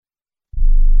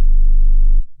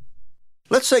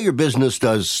Let's say your business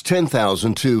does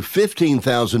 $10,000 to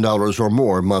 $15,000 or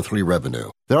more monthly revenue.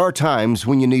 There are times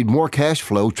when you need more cash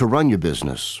flow to run your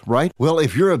business, right? Well,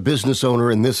 if you're a business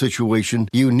owner in this situation,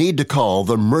 you need to call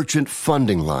the Merchant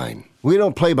Funding Line. We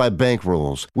don't play by bank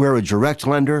rules. We're a direct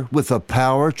lender with the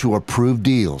power to approve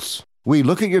deals. We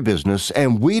look at your business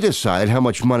and we decide how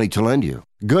much money to lend you.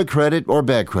 Good credit or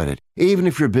bad credit, even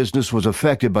if your business was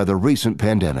affected by the recent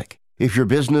pandemic. If your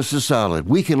business is solid,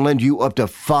 we can lend you up to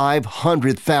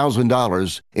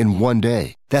 $500,000 in one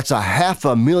day. That's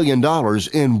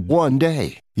 $500,000 in one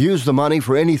day. Use the money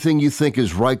for anything you think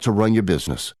is right to run your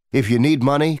business. If you need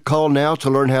money, call now to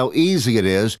learn how easy it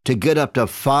is to get up to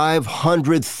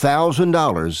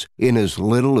 $500,000 in as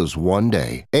little as one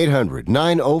day.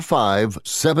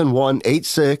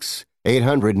 800-905-7186.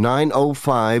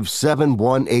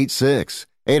 800-905-7186.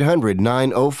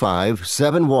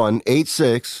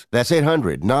 800-905-7186. That's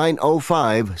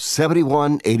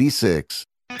 800-905-7186.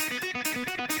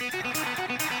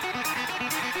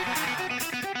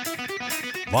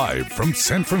 Live from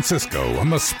San Francisco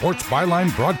on the Sports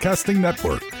Byline Broadcasting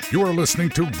Network, you are listening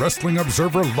to Wrestling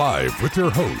Observer Live with your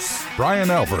hosts,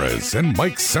 Bryan Alvarez and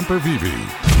Mike Sempervive.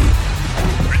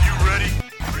 Are you ready?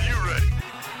 Are you ready?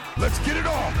 Let's get it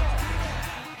on!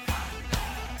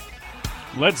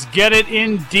 Let's get it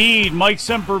indeed. Mike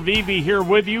Sempervive here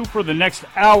with you for the next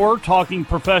hour, talking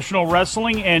professional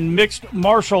wrestling and mixed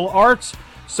martial arts,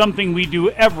 something we do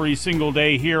every single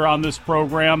day here on this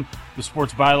program, the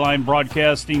Sports Byline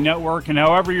Broadcasting Network. And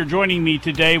however you're joining me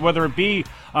today, whether it be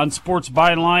on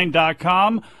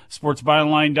sportsbyline.com,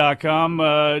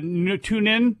 tune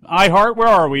in, iHeart, where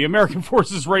are we? American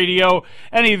Forces Radio,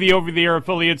 any of the over-the-air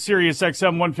affiliates, Sirius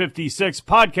XM 156,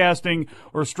 podcasting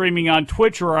or streaming on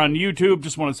Twitch or on YouTube.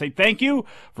 Just want to say thank you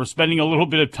for spending a little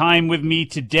bit of time with me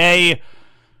today.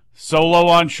 Solo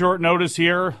on short notice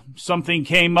here. Something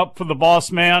came up for the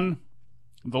boss man.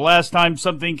 The last time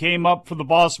something came up for the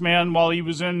boss man while he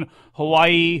was in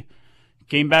Hawaii,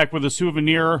 came back with a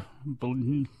souvenir,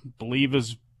 believe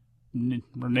his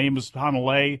her name is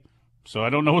Hanalei, so I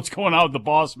don't know what's going on with the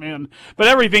boss man, but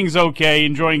everything's okay,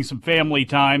 enjoying some family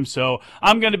time. So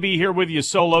I'm going to be here with you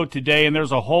solo today, and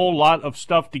there's a whole lot of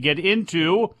stuff to get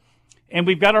into. And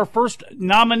we've got our first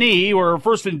nominee, or our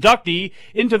first inductee,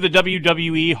 into the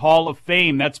WWE Hall of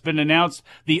Fame. That's been announced.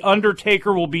 The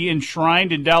Undertaker will be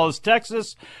enshrined in Dallas,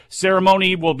 Texas.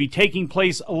 Ceremony will be taking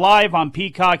place live on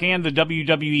Peacock and the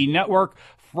WWE Network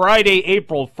Friday,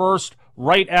 April 1st.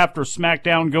 Right after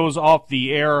SmackDown goes off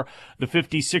the air. The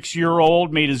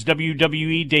 56-year-old made his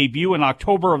WWE debut in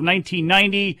October of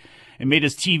 1990 and made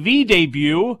his TV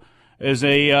debut as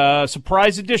a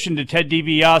surprise addition to Ted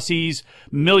DiBiase's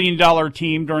 $1 Million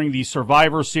Team during the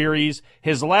Survivor Series.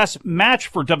 His last match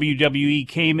for WWE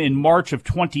came in March of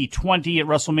 2020 at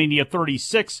WrestleMania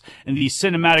 36 in the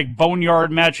cinematic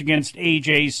Boneyard match against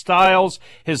AJ Styles.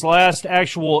 His last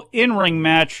actual in-ring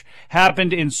match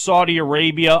happened in Saudi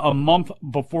Arabia a month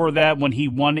before that when he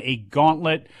won a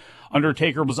gauntlet.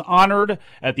 Undertaker was honored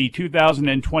at the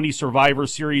 2020 Survivor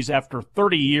Series after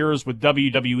 30 years with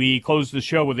WWE. Closed the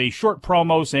show with a short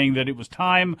promo saying that it was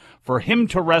time for him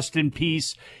to rest in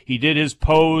peace. He did his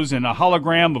pose, and a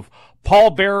hologram of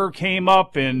Paul Bearer came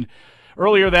up, and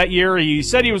earlier that year he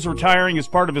said he was retiring as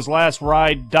part of his Last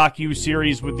Ride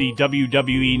docu-series with the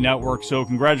WWE Network. So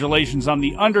congratulations on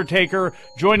The Undertaker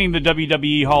joining the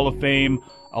WWE Hall of Fame.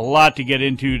 A lot to get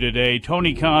into today.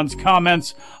 Tony Khan's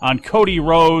comments on Cody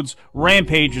Rhodes,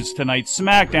 Rampages tonight,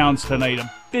 SmackDowns tonight,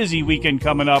 a busy weekend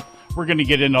coming up. We're going to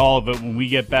get into all of it when we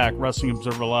get back. Wrestling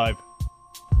Observer Live.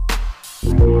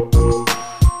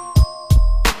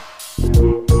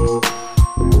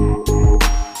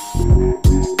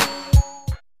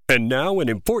 And now an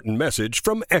important message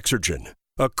from Exergen.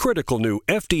 A critical new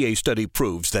FDA study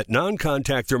proves that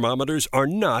non-contact thermometers are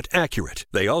not accurate.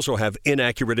 They also have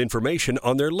inaccurate information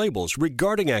on their labels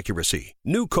regarding accuracy.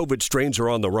 New COVID strains are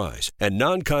on the rise, and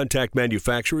non-contact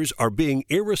manufacturers are being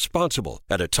irresponsible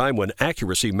at a time when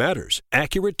accuracy matters.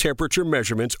 Accurate temperature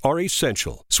measurements are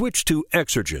essential. Switch to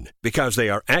Exergen because they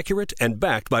are accurate and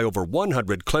backed by over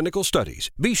 100 clinical studies.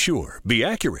 Be sure, be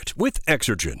accurate with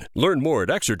Exergen. Learn more at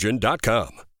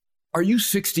Exergen.com. Are you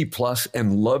 60 plus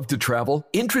and love to travel?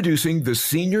 Introducing the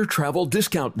Senior Travel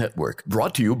Discount Network,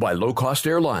 brought to you by Low Cost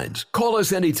Airlines. Call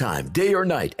us anytime, day or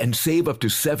night, and save up to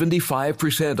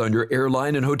 75% on your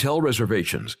airline and hotel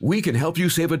reservations. We can help you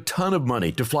save a ton of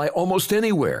money to fly almost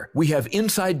anywhere. We have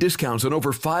inside discounts on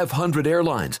over 500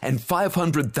 airlines and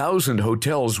 500,000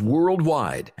 hotels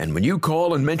worldwide. And when you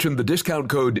call and mention the discount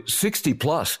code 60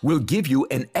 plus, we'll give you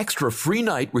an extra free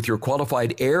night with your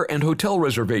qualified air and hotel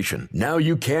reservation. Now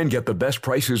you can get get the best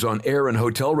prices on air and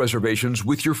hotel reservations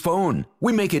with your phone.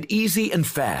 We make it easy and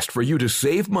fast for you to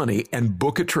save money and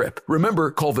book a trip.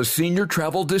 Remember, call the Senior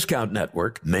Travel Discount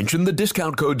Network. Mention the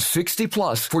discount code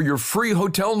 60+ for your free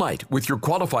hotel night with your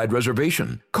qualified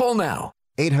reservation. Call now.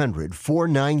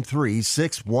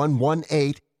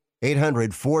 800-493-6118.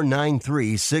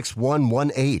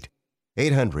 800-493-6118.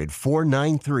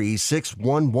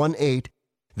 800-493-6118.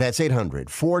 That's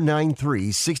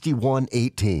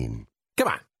 800-493-6118. Come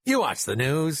on, you watch the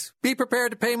news. Be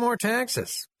prepared to pay more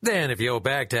taxes. Then if you owe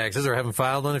back taxes or haven't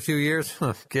filed in a few years,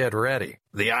 get ready.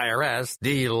 The IRS,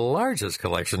 the largest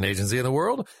collection agency in the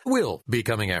world, will be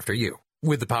coming after you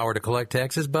with the power to collect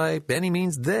taxes by any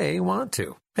means they want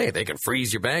to. Hey, they can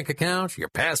freeze your bank account, your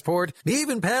passport,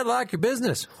 even padlock your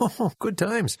business. Oh, good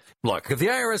times. Look, if the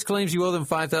IRS claims you owe them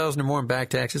 $5,000 or more in back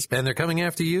taxes and they're coming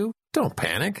after you, don't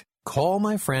panic. Call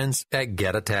my friends at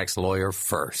Get a Tax Lawyer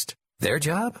first. Their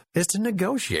job is to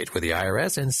negotiate with the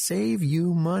IRS and save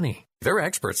you money. They're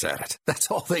experts at it. That's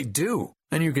all they do,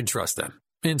 and you can trust them.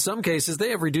 In some cases, they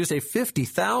have reduced a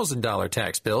 $50,000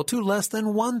 tax bill to less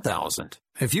than $1,000.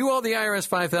 If you owe the IRS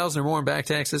 $5,000 or more in back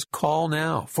taxes, call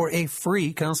now for a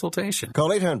free consultation. Call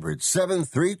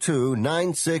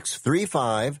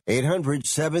 800-732-9635.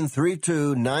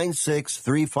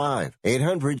 800-732-9635.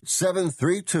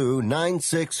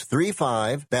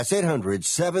 800-732-9635. That's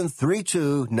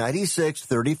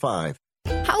 800-732-9635.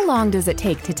 How long does it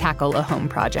take to tackle a home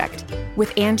project?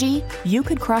 With Angie, you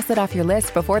could cross it off your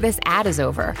list before this ad is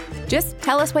over. Just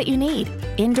tell us what you need,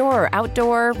 indoor or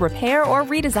outdoor, repair or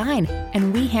redesign,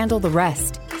 and we handle the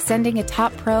rest, sending a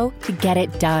top pro to get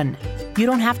it done. You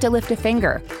don't have to lift a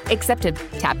finger, except to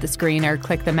tap the screen or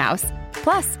click the mouse.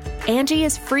 Plus, Angie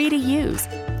is free to use.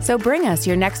 So bring us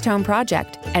your next home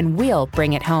project, and we'll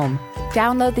bring it home.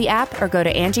 Download the app or go to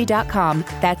Angie.com.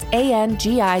 That's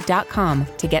ANGI.com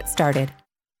to get started.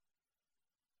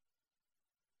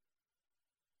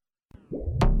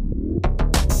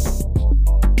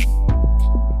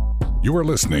 You are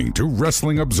listening to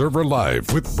Wrestling Observer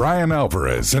Live with Bryan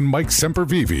Alvarez and Mike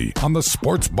Sempervive on the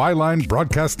Sports Byline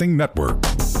Broadcasting Network.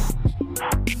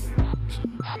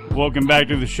 Welcome back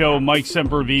to the show. Mike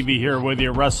Sempervive here with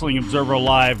you, Wrestling Observer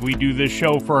Live. We do this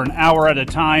show for an hour at a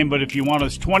time, but if you want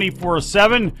us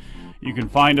 24/7, you can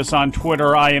find us on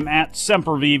Twitter. I am at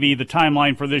Sempervive. The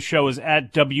timeline for this show is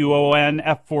at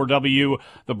WONF4W.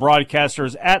 The broadcaster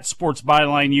is at Sports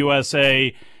Byline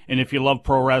USA. And if you love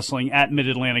pro wrestling, at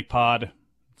Mid-Atlantic Pod.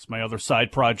 It's my other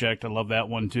side project. I love that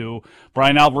one, too.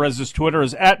 Bryan Alvarez's Twitter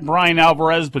is at Bryan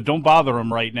Alvarez, but don't bother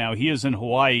him right now. He is in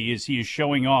Hawaii as he is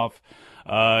showing off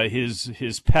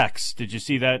his pecs. Did you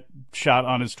see that shot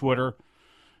on his Twitter?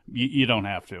 You don't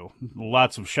have to.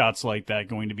 Lots of shots like that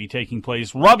going to be taking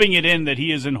place, rubbing it in that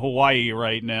he is in Hawaii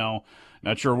right now.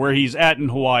 Not sure where he's at in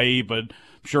Hawaii, but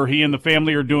I'm sure he and the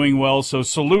family are doing well. So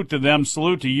salute to them.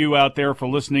 Salute to you out there for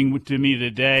listening to me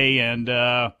today. And,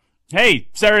 hey,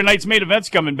 Saturday night's main event's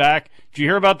coming back. Did you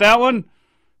hear about that one?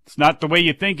 It's not the way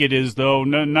you think it is, though.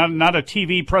 No, not a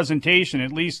TV presentation,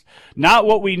 at least not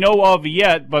what we know of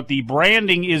yet, but the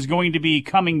branding is going to be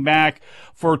coming back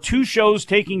for two shows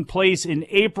taking place in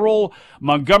April,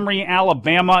 Montgomery,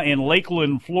 Alabama, and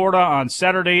Lakeland, Florida on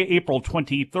Saturday, April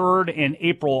 23rd and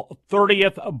April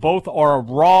 30th. Both are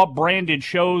Raw branded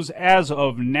shows as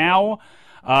of now.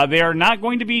 They are not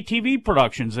going to be TV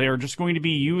productions. They are just going to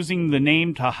be using the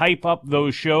name to hype up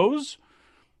those shows.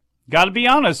 Got to be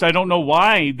honest, I don't know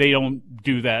why they don't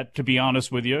do that, to be honest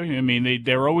with you. I mean,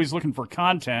 they're always looking for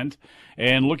content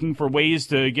and looking for ways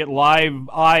to get live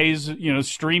eyes,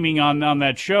 streaming on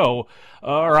that show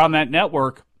or on that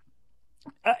network.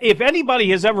 If anybody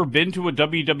has ever been to a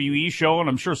WWE show, and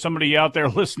I'm sure somebody out there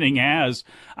listening has,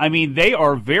 I mean, they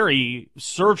are very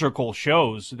surgical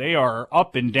shows. They are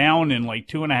up and down in like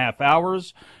 2.5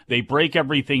 hours. They break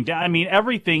everything down. I mean,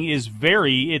 everything is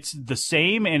it's the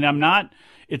same, and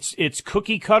it's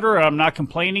cookie cutter. I'm not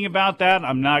complaining about that.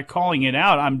 I'm not calling it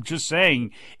out. I'm just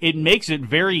saying it makes it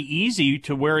very easy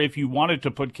to where if you wanted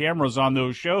to put cameras on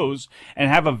those shows and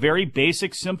have a very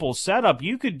basic, simple setup,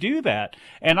 you could do that.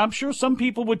 And I'm sure some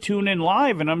people would tune in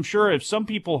live. And I'm sure if some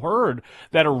people heard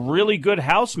that a really good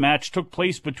house match took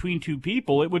place between two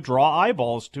people, it would draw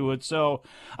eyeballs to it. So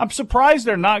I'm surprised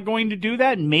they're not going to do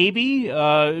that. Maybe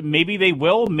they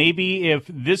will. Maybe if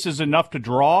this is enough to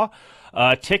draw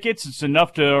tickets, it's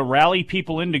enough to rally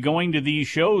people into going to these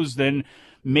shows, then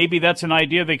maybe that's an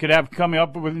idea they could have coming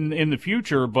up with in the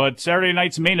future. But Saturday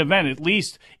night's main event, at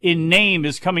least in name,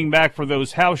 is coming back for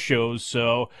those house shows.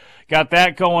 So got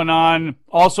that going on.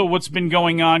 Also, what's been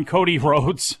going on, Cody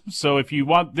Rhodes. So if you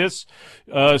want this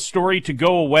story to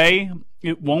go away,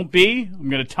 it won't be. I'm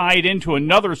going to tie it into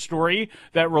another story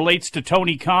that relates to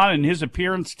Tony Khan and his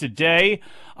appearance today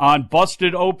on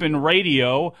Busted Open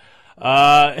Radio.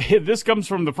 This comes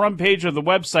from the front page of the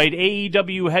website.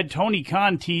 AEW head Tony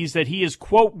Khan teased that he is,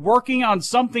 quote, working on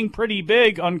something pretty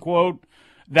big, unquote,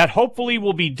 that hopefully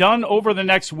will be done over the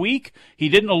next week. He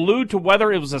didn't allude to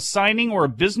whether it was a signing or a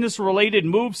business-related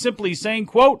move, simply saying,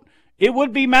 quote, it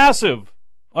would be massive,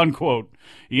 unquote.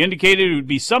 He indicated it would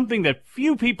be something that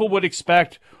few people would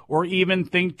expect or even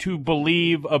think to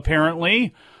believe,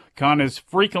 apparently. Khan has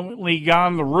frequently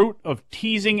gone the route of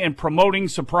teasing and promoting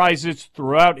surprises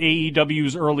throughout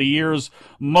AEW's early years,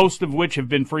 most of which have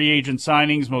been free agent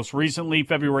signings. Most recently,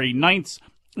 February 9th,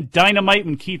 Dynamite,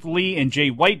 when Keith Lee and Jay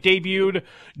White debuted.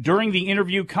 During the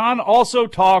interview, Khan also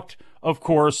talked, of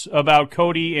course, about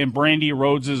Cody and Brandy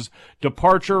Rhodes'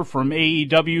 departure from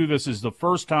AEW. This is the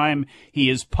first time he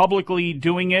is publicly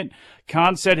doing it.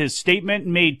 Khan said his statement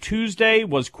made Tuesday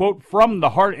was, quote, from the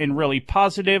heart and really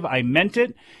positive. I meant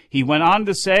it. He went on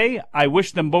to say, I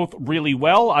wish them both really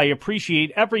well. I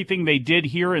appreciate everything they did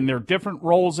here in their different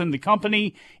roles in the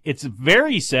company. It's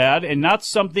very sad and not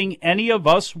something any of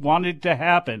us wanted to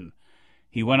happen.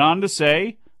 He went on to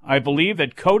say, I believe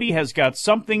that Cody has got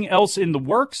something else in the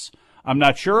works. I'm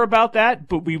not sure about that,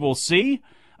 but we will see.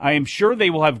 I am sure they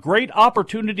will have great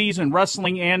opportunities in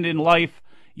wrestling and in life.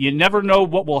 You never know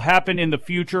what will happen in the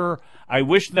future. I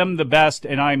wish them the best,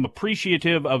 and I'm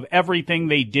appreciative of everything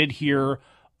they did here,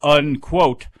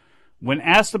 unquote. When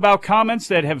asked about comments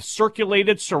that have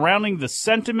circulated surrounding the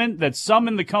sentiment that some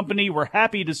in the company were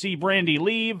happy to see Brandy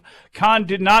leave, Khan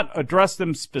did not address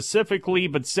them specifically,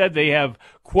 but said they have,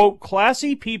 quote,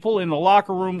 classy people in the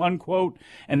locker room, unquote,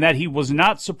 and that he was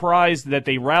not surprised that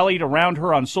they rallied around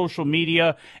her on social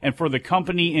media and for the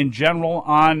company in general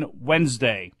on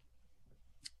Wednesday.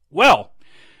 Well,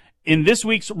 in this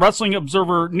week's Wrestling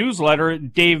Observer newsletter,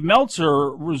 Dave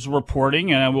Meltzer was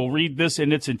reporting, and I will read this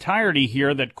in its entirety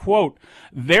here, that, quote,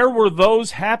 there were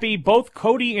those happy both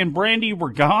Cody and Brandy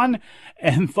were gone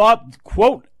and thought,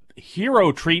 quote,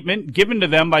 hero treatment given to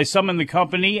them by some in the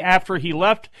company after he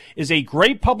left is a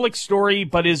great public story,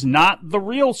 but is not the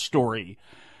real story.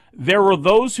 There were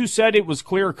those who said it was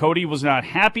clear Cody was not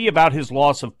happy about his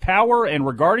loss of power, and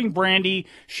regarding Brandy,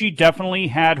 she definitely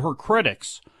had her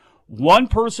critics. One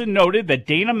person noted that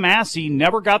Dana Massey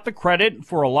never got the credit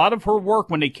for a lot of her work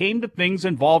when it came to things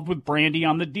involved with Brandy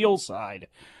on the deal side.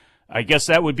 I guess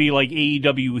that would be like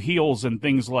AEW heels and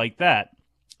things like that.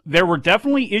 There were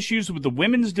definitely issues with the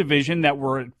women's division that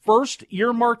were at first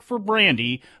earmarked for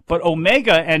Brandy, but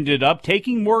Omega ended up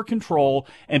taking more control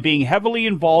and being heavily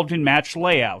involved in match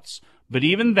layouts. But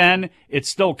even then, it's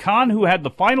still Khan who had the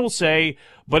final say,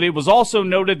 but it was also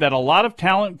noted that a lot of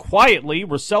talent quietly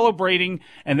were celebrating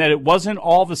and that it wasn't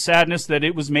all the sadness that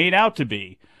it was made out to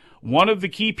be. One of the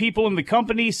key people in the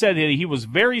company said that he was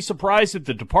very surprised at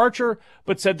the departure,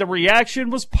 but said the reaction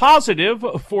was positive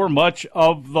for much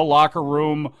of the locker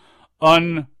room,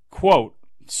 unquote.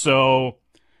 So,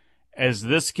 as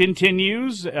this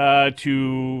continues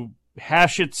to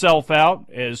hash itself out,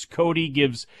 as Cody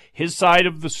gives his side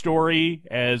of the story,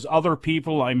 as other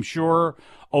people, I'm sure,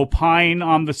 opine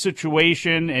on the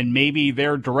situation and maybe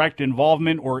their direct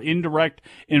involvement or indirect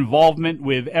involvement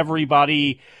with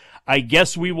everybody, I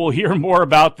guess we will hear more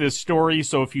about this story.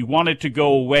 So if you want it to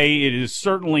go away, it is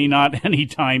certainly not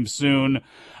anytime soon.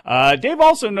 Dave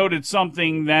also noted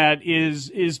something that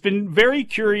is been very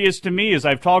curious to me, as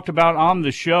I've talked about on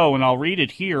the show, and I'll read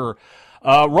it here.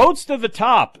 Roads to the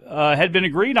Top had been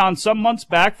agreed on some months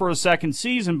back for a second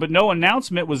season, but no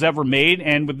announcement was ever made.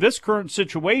 And with this current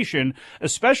situation,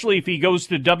 especially if he goes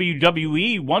to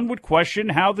WWE, one would question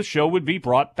how the show would be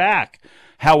brought back.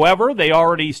 However, they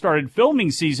already started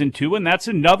filming season 2, and that's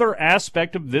another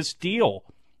aspect of this deal.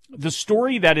 The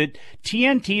story that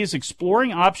TNT is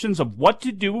exploring options of what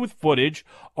to do with footage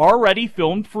already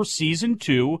filmed for season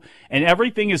 2, and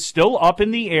everything is still up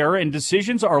in the air, and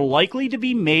decisions are likely to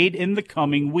be made in the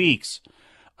coming weeks.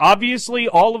 Obviously,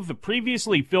 all of the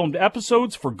previously filmed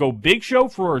episodes for Go Big Show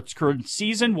for its current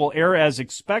season will air as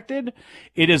expected.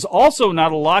 It is also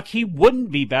not a lock he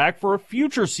wouldn't be back for a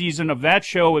future season of that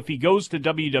show if he goes to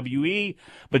WWE,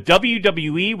 but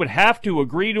WWE would have to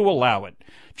agree to allow it.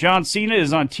 John Cena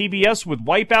is on TBS with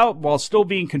Wipeout while still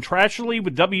being contractually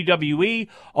with WWE,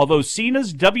 although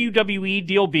Cena's WWE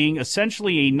deal being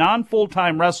essentially a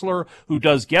non-full-time wrestler who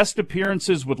does guest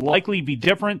appearances would likely be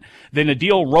different than a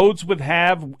deal Rhodes would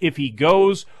have if he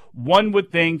goes. One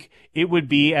would think it would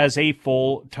be as a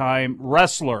full-time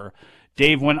wrestler.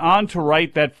 Dave went on to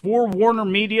write that for Warner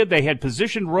Media, they had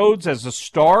positioned Rhodes as a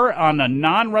star on a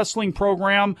non-wrestling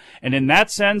program, and in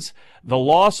that sense, the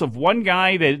loss of one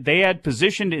guy that they had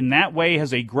positioned in that way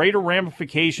has a greater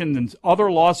ramification than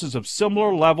other losses of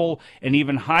similar level and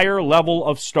even higher level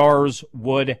of stars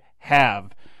would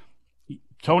have.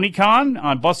 Tony Khan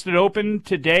on Busted Open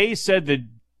today said that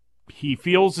he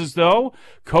feels as though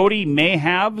Cody may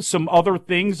have some other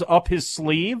things up his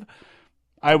sleeve.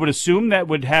 I would assume that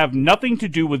would have nothing to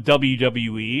do with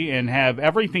WWE and have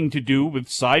everything to do with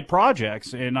side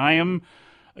projects. And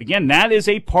again, that is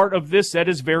a part of this that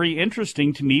is very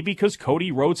interesting to me because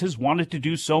Cody Rhodes has wanted to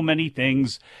do so many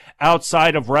things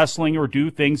outside of wrestling or do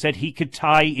things that he could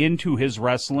tie into his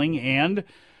wrestling. And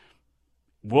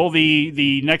will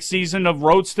the next season of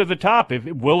Rhodes to the Top,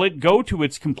 will it go to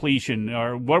its completion?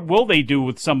 Or what will they do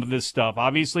with some of this stuff?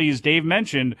 Obviously, as Dave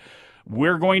mentioned,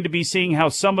 we're going to be seeing how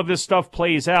some of this stuff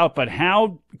plays out, but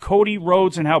how Cody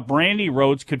Rhodes and how Brandy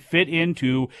Rhodes could fit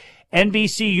into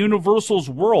NBC Universal's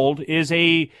world is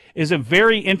a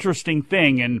very interesting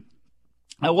thing. And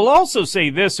I will also say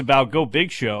this about Go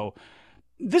Big Show.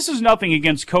 This is nothing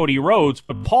against Cody Rhodes,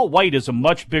 but Paul White is a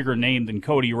much bigger name than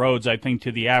Cody Rhodes, I think,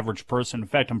 to the average person. In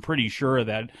fact, I'm pretty sure of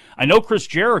that. I know Chris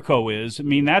Jericho is. I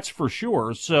mean, that's for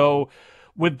sure. So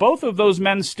with both of those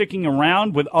men sticking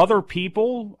around with other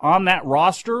people on that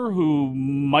roster who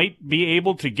might be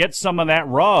able to get some of that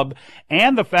rub,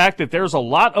 and the fact that there's a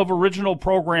lot of original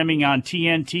programming on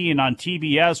TNT and on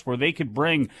TBS where they could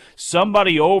bring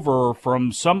somebody over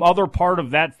from some other part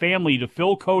of that family to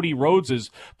fill Cody Rhodes'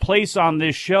 place on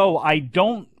this show, I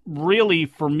don't really,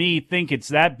 for me, think it's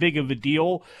that big of a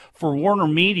deal for Warner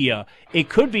Media. It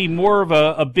could be more of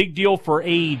a big deal for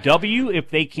AEW if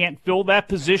they can't fill that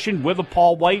position with a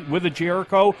Paul White, with a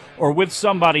Jericho, or with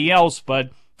somebody else,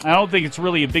 but I don't think it's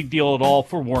really a big deal at all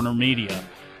for Warner Media.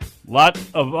 Lot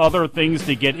of other things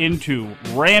to get into.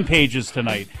 Rampage is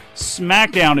tonight.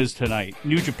 SmackDown is tonight.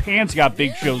 New Japan's got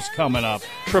big shows coming up.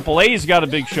 AAA's got a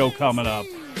big show coming up.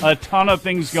 A ton of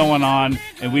things going on,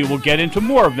 and we will get into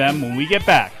more of them when we get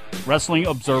back. Wrestling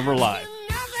Observer Live.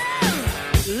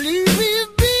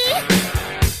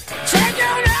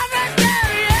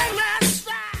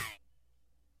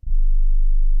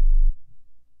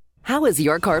 How is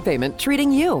your car payment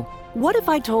treating you? What if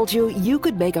I told you you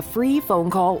could make a free phone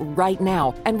call right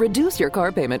now and reduce your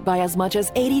car payment by as much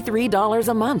as $83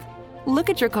 a month? Look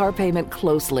at your car payment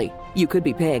closely. You could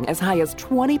be paying as high as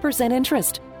 20%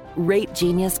 interest. Rate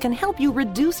Genius can help you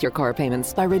reduce your car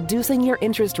payments by reducing your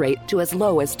interest rate to as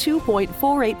low as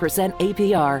 2.48%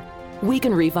 APR. We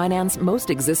can refinance most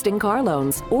existing car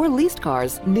loans or leased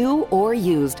cars, new or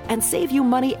used, and save you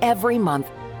money every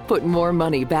month. Put more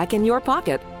money back in your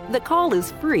pocket. The call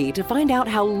is free to find out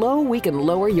how low we can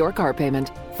lower your car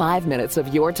payment. 5 minutes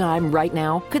of your time right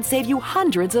now could save you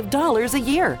hundreds of dollars a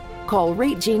year. Call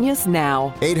Rate Genius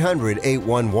now.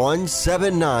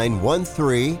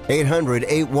 800-811-7913.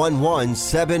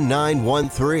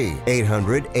 800-811-7913.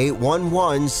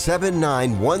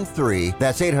 800-811-7913.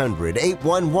 That's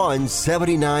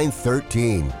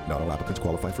 800-811-7913. Not all applicants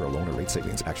qualify for a loan or rate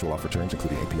savings. Actual offer terms,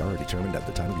 including APR, are determined at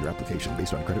the time of your application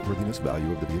based on creditworthiness,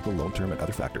 value of the vehicle, loan term, and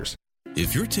other factors.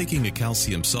 If you're taking a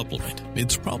calcium supplement,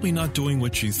 it's probably not doing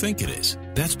what you think it is.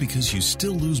 That's because you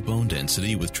still lose bone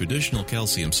density with traditional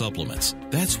calcium supplements.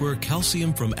 That's where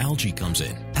calcium from algae comes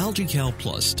in. AlgaeCal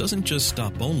Plus doesn't just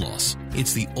stop bone loss.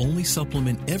 It's the only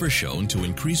supplement ever shown to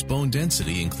increase bone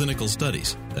density in clinical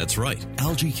studies. That's right,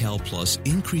 AlgaeCal Plus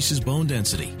increases bone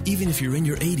density, even if you're in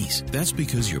your 80s. That's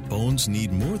because your bones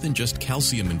need more than just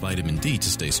calcium and vitamin D to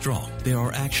stay strong. There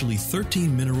are actually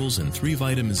 13 minerals and 3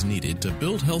 vitamins needed to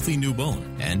build healthy new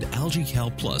bone, and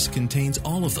AlgaeCal Plus contains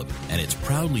all of them, and it's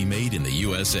proudly made in the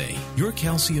USA. Your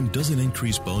calcium doesn't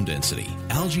increase bone density.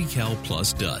 AlgaeCal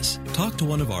Plus does. Talk to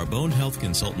one of our bone health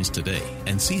consultants today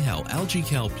and see how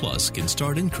AlgaeCal Plus can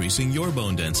start increasing your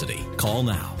bone density. Call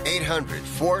now.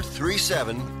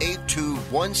 800-437-8217.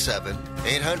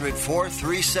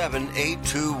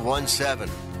 800-437-8217.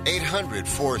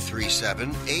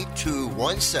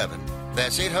 800-437-8217.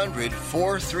 That's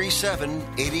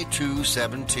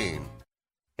 800-437-8217.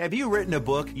 Have you written a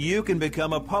book? You can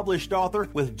become a published author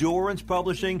with Dorrance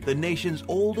Publishing, the nation's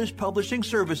oldest publishing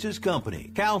services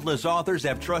company. Countless authors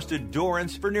have trusted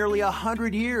Dorrance for nearly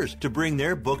 100 years to bring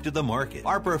their book to the market.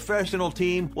 Our professional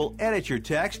team will edit your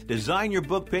text, design your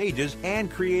book pages, and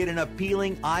create an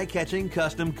appealing, eye-catching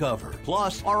custom cover.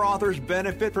 Plus, our authors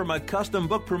benefit from a custom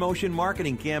book promotion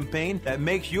marketing campaign that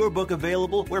makes your book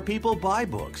available where people buy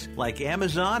books, like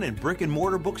Amazon and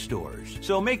brick-and-mortar bookstores.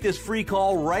 So make this free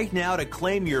call right now to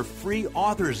claim your free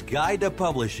author's guide to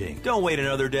publishing. Don't wait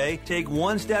another day. Take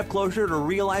one step closer to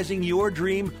realizing your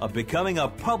dream of becoming a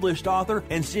published author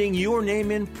and seeing your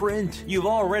name in print. You've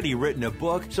already written a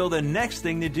book, so the next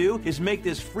thing to do is make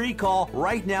this free call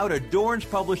right now to Dorrance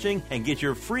Publishing and get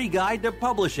your free guide to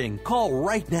publishing. Call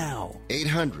right now.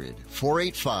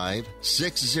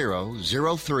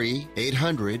 800-485-6003.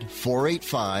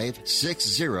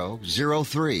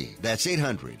 800-485-6003. That's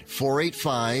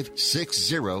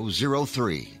 800-485-6003.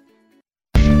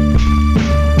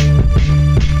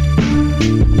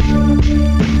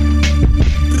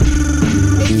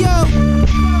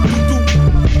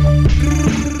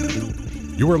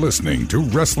 You are listening to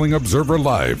Wrestling Observer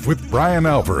Live with Bryan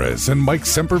Alvarez and Mike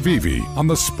Sempervive on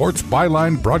the Sports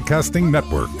Byline Broadcasting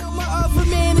Network.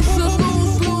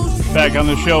 Back on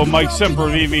the show, Mike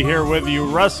Sempervive here with you,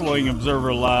 Wrestling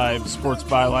Observer Live, Sports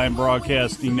Byline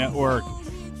Broadcasting Network.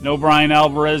 No Bryan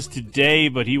Alvarez today,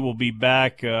 but he will be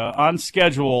back on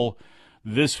schedule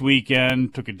this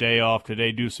weekend. Took a day off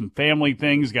today, do some family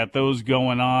things, got those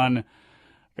going on.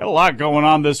 Got a lot going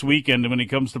on this weekend when it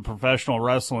comes to professional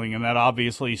wrestling, and that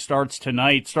obviously starts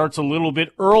tonight. Starts a little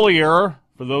bit earlier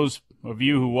for those of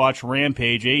you who watch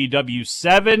Rampage. AEW,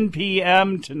 7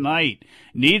 p.m. tonight.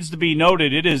 Needs to be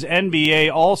noted, it is NBA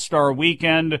All-Star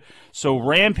Weekend, so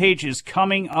Rampage is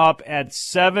coming up at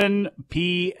 7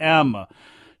 p.m. It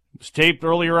was taped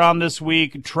earlier on this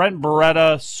week. Trent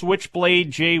Beretta,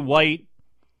 Switchblade Jay White.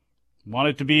 Want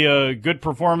it to be a good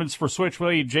performance for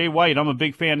Switchblade Jay White. I'm a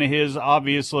big fan of his,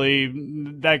 obviously.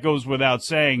 That goes without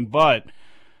saying. But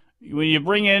when you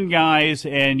bring in guys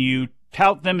and you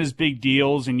tout them as big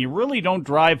deals and you really don't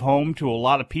drive home to a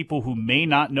lot of people who may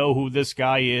not know who this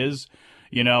guy is,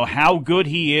 you know, how good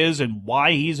he is and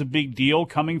why he's a big deal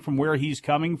coming from where he's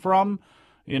coming from,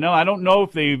 you know, I don't know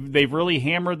if they've really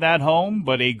hammered that home,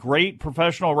 but a great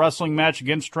professional wrestling match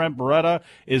against Trent Beretta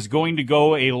is going to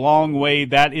go a long way.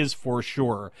 That is for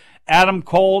sure. Adam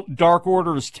Cole, Dark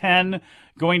Order's 10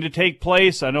 going to take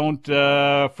place. I don't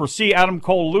foresee Adam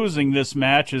Cole losing this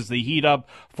match as the heat up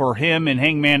for him and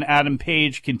Hangman Adam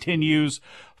Page continues.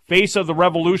 Face of the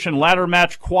Revolution ladder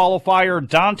match qualifier,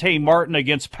 Dante Martin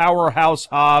against Powerhouse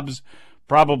Hobbs.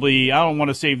 Probably, I don't want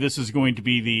to say this is going to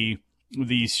be the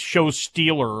show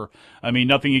stealer. I mean,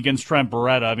 nothing against Trent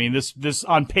Beretta. I mean, this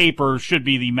on paper should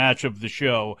be the match of the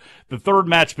show. The third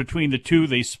match between the two,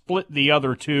 they split the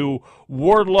other two.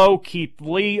 Wardlow, Keith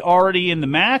Lee already in the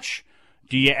match.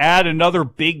 Do you add another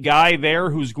big guy there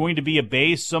who's going to be a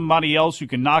base, somebody else who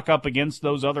can knock up against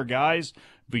those other guys?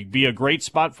 Be a great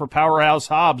spot for Powerhouse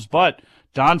Hobbs, but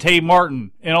Dante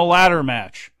Martin in a ladder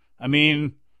match. I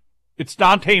mean, it's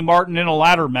Dante Martin in a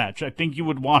ladder match. I think you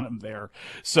would want him there.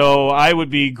 So I would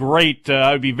be great.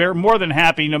 I would be more than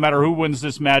happy no matter who wins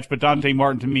this match, but Dante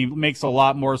Martin to me makes a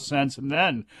lot more sense. And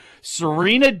then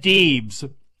Serena Deeb's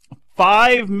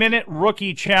 5-minute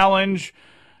rookie challenge.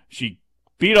 She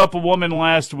beat up a woman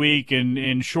last week and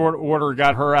in short order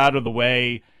got her out of the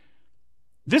way.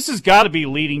 This has got to be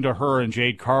leading to her and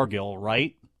Jade Cargill,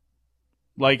 right?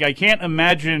 Like, I can't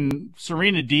imagine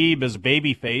Serena Deeb as a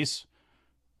babyface.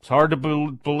 It's hard to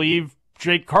believe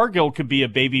Jade Cargill could be a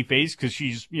babyface because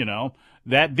she's, you know,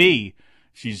 that B.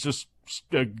 She's just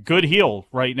a good heel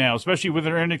right now, especially with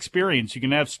her inexperience. You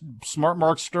can have smart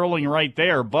Mark Sterling right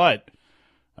there, but,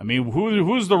 I mean,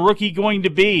 who's the rookie going to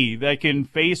be that can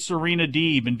face Serena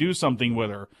Deeb and do something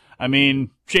with her? I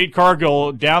mean, Jade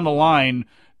Cargill down the line,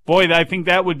 boy, I think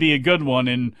that would be a good one.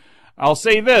 And I'll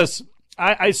say this.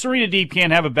 Serena Deeb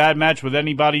can't have a bad match with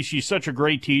anybody. She's such a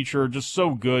great teacher, just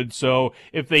so good. So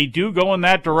if they do go in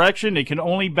that direction, it can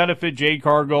only benefit Jade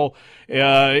Cargill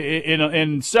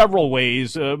in several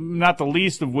ways, not the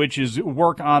least of which is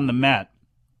work on the mat.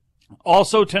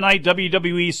 Also tonight,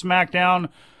 WWE SmackDown.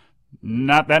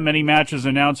 Not that many matches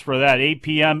announced for that. 8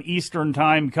 p.m. Eastern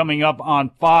Time coming up on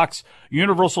Fox.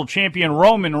 Universal Champion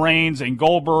Roman Reigns and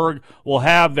Goldberg will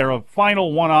have their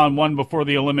final one-on-one before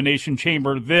the Elimination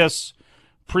Chamber. This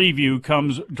preview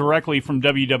comes directly from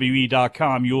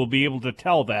WWE.com. You will be able to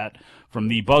tell that from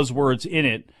the buzzwords in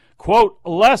it. Quote,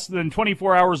 less than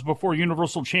 24 hours before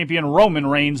Universal Champion Roman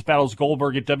Reigns battles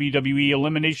Goldberg at WWE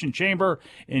Elimination Chamber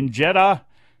in Jeddah.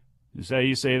 Is that how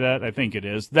you say that? I think it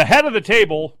is. The head of the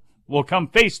table will come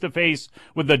face-to-face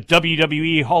with the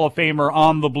WWE Hall of Famer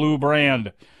on the blue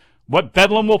brand. What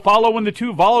bedlam will follow when the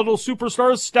two volatile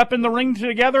superstars step in the ring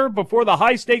together before the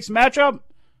high-stakes matchup?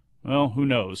 Well, who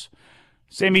knows?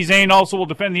 Sami Zayn also will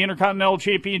defend the Intercontinental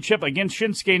Championship against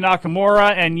Shinsuke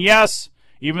Nakamura. And yes,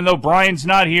 even though Bryan's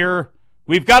not here,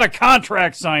 we've got a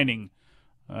contract signing.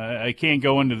 I can't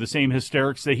go into the same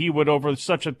hysterics that he would over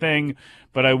such a thing,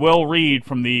 but I will read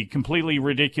from the completely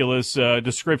ridiculous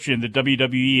description that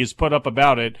WWE has put up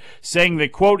about it, saying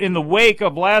that, quote, in the wake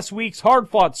of last week's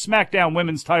hard-fought SmackDown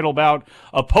women's title bout,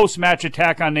 a post-match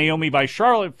attack on Naomi by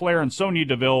Charlotte Flair and Sonya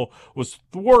Deville was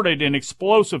thwarted in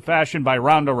explosive fashion by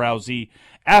Ronda Rousey.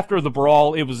 After the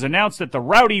brawl, it was announced that the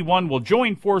Rowdy One will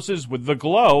join forces with The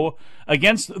Glow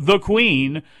against The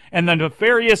Queen, and the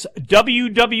nefarious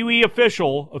WWE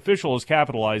official is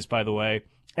capitalized, by the way,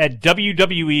 at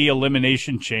WWE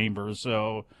Elimination Chamber.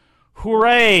 So,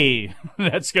 hooray!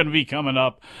 That's going to be coming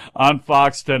up on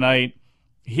Fox tonight.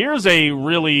 Here's a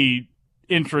really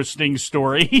interesting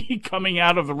story coming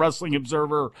out of the Wrestling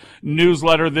Observer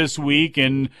newsletter this week,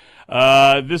 and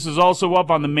this is also up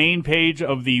on the main page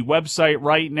of the website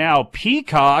right now.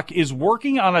 Peacock is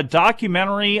working on a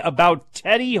documentary about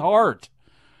Teddy Hart.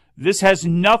 This has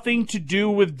nothing to do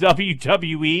with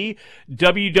WWE.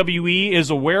 WWE is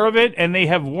aware of it, and they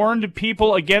have warned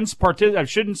people against I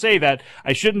shouldn't say that.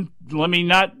 Let me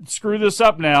not screw this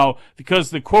up now, because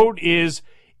the quote is,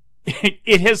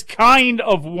 it has kind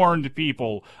of warned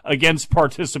people against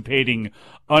participating,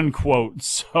 unquote.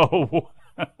 So,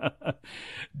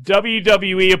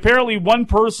 WWE, apparently one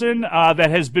person that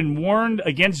has been warned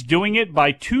against doing it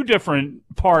by two different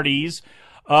parties,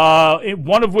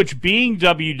 one of which being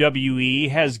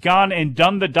WWE, has gone and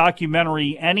done the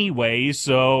documentary anyway.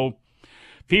 So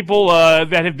people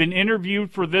that have been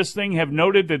interviewed for this thing have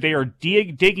noted that they are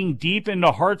digging deep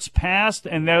into Hart's past,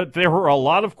 and that there were a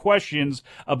lot of questions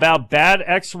about bad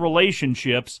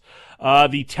ex-relationships.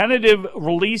 The tentative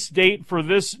release date for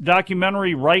this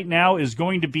documentary right now is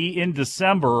going to be in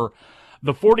December.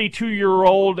 The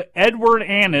 42-year-old Edward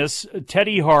Annis,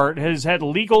 Teddy Hart, has had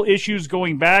legal issues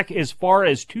going back as far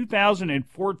as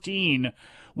 2014,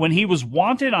 when he was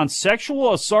wanted on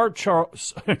sexual assault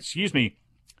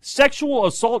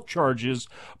charges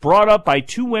brought up by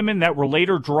two women that were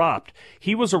later dropped.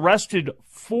 He was arrested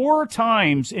 4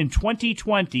 times in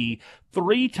 2020,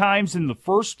 3 times in the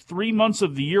first 3 months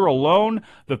of the year alone,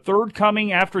 the third coming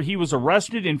after he was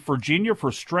arrested in Virginia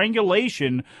for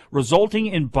strangulation resulting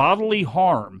in bodily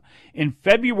harm. In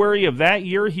February of that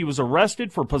year, he was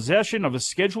arrested for possession of a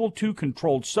Schedule II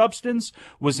controlled substance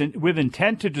with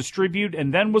intent to distribute,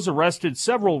 and then was arrested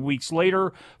several weeks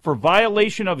later for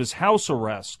violation of his house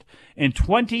arrest. In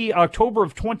October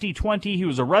of 2020, he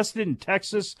was arrested in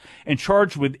Texas and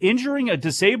charged with injuring a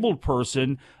disabled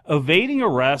person, evading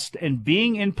arrest, and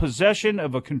being in possession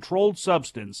of a controlled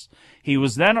substance. He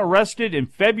was then arrested in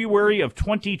February of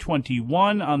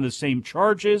 2021 on the same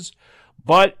charges,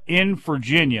 but in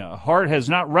Virginia. Hart has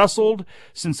not wrestled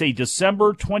since a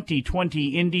December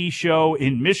 2020 indie show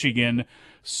in Michigan.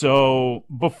 So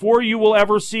before you will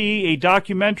ever see a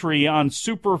documentary on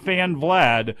Superfan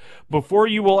Vlad, before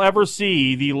you will ever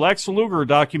see the Lex Luger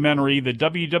documentary that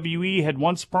WWE had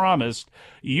once promised,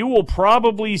 you will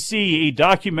probably see a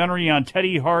documentary on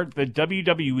Teddy Hart that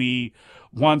WWE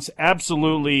wants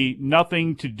absolutely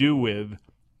nothing to do with.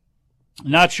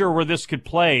 Not sure where this could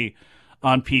play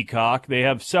on Peacock. They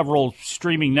have several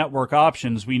streaming network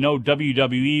options. We know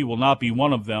WWE will not be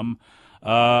one of them.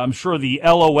 I'm sure the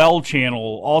LOL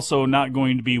channel also not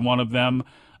going to be one of them.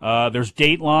 There's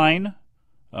Dateline.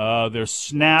 There's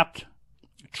Snapped.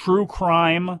 True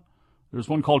Crime. There's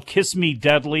one called Kiss Me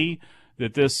Deadly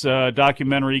that this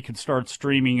documentary could start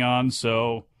streaming on.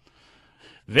 So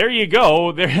there you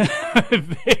go.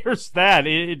 There's that.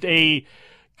 A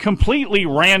completely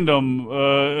random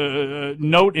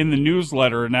note in the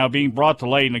newsletter now being brought to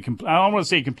light, and I don't want to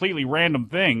say a completely random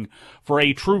thing for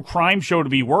a true crime show to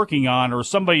be working on, or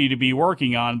somebody to be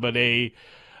working on, but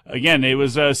again, it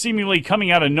was seemingly coming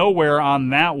out of nowhere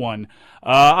on that one.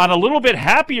 On a little bit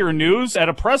happier news, at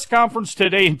a press conference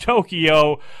today in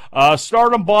Tokyo,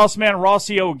 Stardom boss man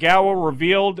Rossi Ogawa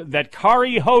revealed that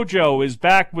Kari Hojo is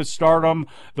back with Stardom.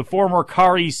 The former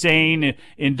Kari Sane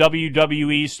in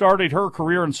WWE started her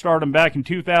career in Stardom back in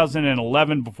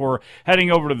 2011 before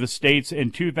heading over to the States in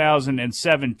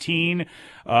 2017.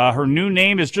 Her new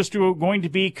name is just going to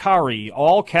be Kari,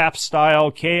 all caps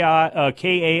style,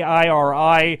 Kairi.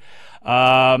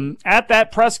 At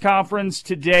that press conference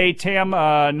today, Tam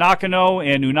Nakano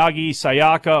and Unagi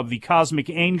Sayaka of the Cosmic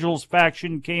Angels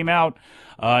faction came out.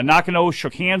 Nakano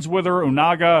shook hands with her.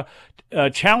 Unaga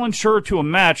challenged her to a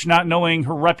match, not knowing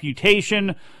her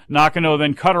reputation. Nakano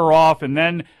then cut her off and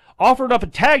then offered up a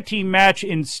tag team match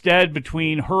instead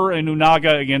between her and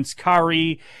Unaga against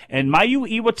Kari and Mayu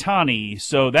Iwatani.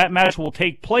 So that match will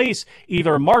take place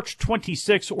either March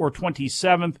 26th or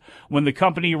 27th when the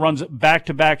company runs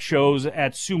back-to-back shows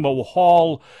at Sumo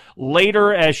Hall.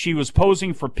 Later, as she was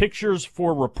posing for pictures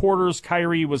for reporters,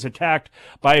 Kairi was attacked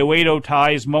by Uedo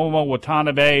Tai's Momo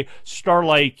Watanabe,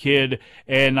 Starlight Kid,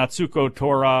 and Natsuko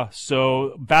Tora.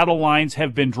 So battle lines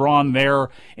have been drawn there.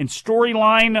 In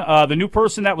storyline, the new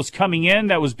person that was coming in,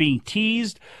 that was being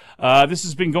teased, this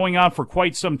has been going on for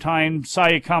quite some time.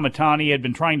 Saya Kamitani had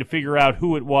been trying to figure out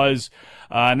who it was,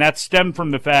 and that stemmed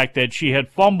from the fact that she had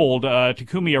fumbled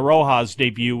Takumi Aroha's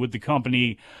debut with the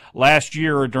company last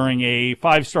year during a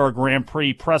 5-star Grand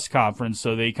Prix press conference.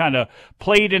 So they kind of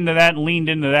played into that and leaned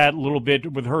into that a little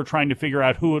bit with her trying to figure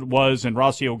out who it was, and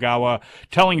Rasi Ogawa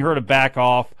telling her to back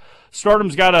off.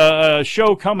 Stardom's got a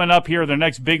show coming up here, their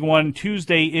next big one,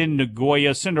 Tuesday in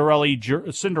Nagoya,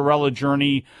 Cinderella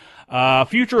Journey.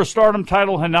 Future of Stardom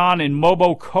title, Hanan and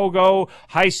Mobo Kogo.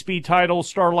 High-speed title,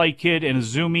 Starlight Kid and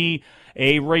Azumi.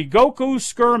 A Reigoku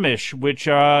skirmish, which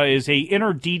is a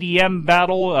inner DDM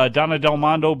battle. Donna Del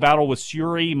Mondo battle with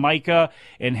Suri, Maika,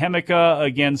 and Hemika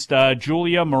against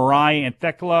Julia, Mirai, and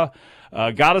Thekla.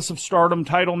 Goddess of Stardom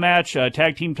title match,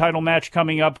 tag team title match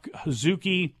coming up.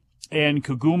 Hazuki and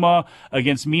Kaguma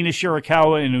against Mina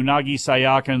Shirakawa and Unagi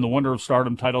Sayaka, and the Wonder of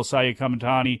Stardom title, Saya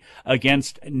Kamitani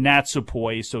against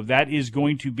Natsupoi. So that is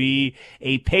going to be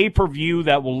a pay-per-view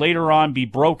that will later on be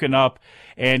broken up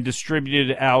and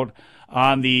distributed out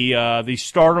on the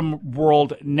Stardom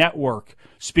World Network.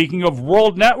 Speaking of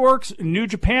World Networks, New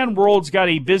Japan World's got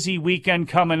a busy weekend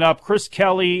coming up. Chris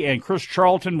Kelly and Chris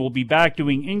Charlton will be back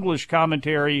doing English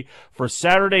commentary for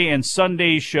Saturday and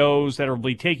Sunday shows that will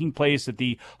be taking place at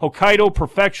the Hokkaido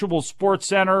Prefectural Sports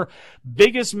Center.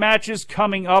 Biggest matches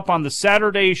coming up on the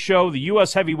Saturday show, the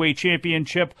U.S. Heavyweight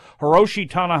Championship, Hiroshi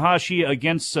Tanahashi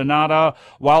against Sanada,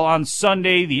 while on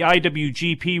Sunday, the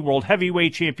IWGP World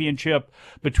Heavyweight Championship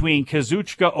between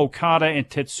Kazuchika Okada and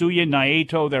Tetsuya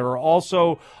Naito. There are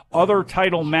also other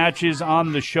title matches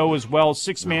on the show as well,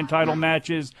 6-man title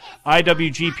matches,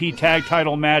 IWGP tag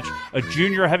title match, a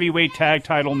junior heavyweight tag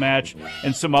title match,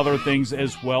 and some other things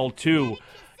as well, too.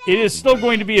 It is still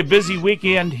going to be a busy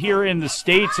weekend here in the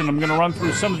States, and I'm going to run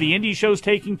through some of the indie shows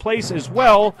taking place as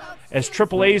well as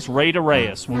AAA's Rey de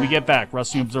Reyes when we get back.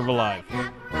 Wrestling Observer Live.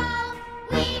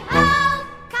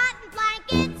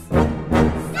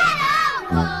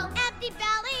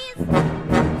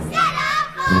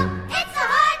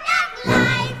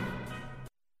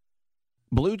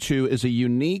 Blue Chew is a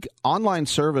unique online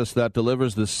service that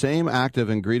delivers the same active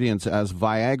ingredients as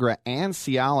Viagra and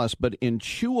Cialis, but in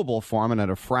chewable form and at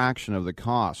a fraction of the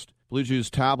cost. Blue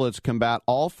Chew's tablets combat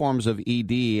all forms of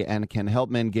ED and can help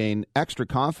men gain extra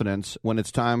confidence when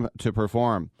it's time to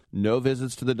perform. No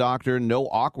visits to the doctor, no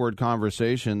awkward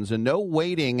conversations, and no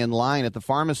waiting in line at the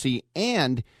pharmacy,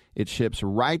 and it ships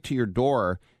right to your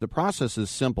door. The process is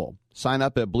simple. Sign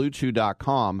up at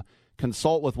BlueChew.com.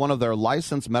 Consult with one of their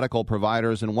licensed medical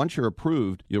providers, and once you're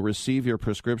approved, you'll receive your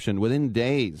prescription within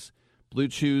days. Blue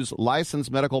Chew's licensed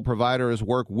medical providers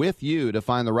work with you to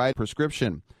find the right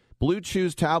prescription. Blue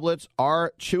Chew's tablets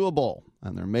are chewable,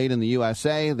 and they're made in the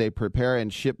USA. They prepare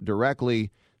and ship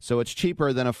directly, so it's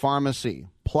cheaper than a pharmacy.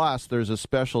 Plus, there's a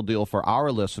special deal for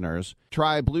our listeners.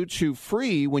 Try Blue Chew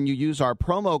free when you use our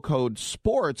promo code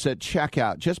SPORTS at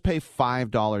checkout. Just pay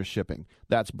 $5 shipping.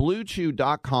 That's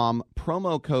BlueChew.com,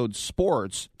 promo code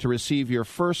SPORTS to receive your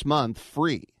first month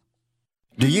free.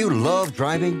 Do you love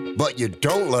driving, but you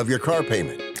don't love your car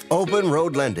payment? Open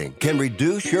Road Lending can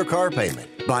reduce your car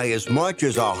payment by as much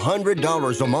as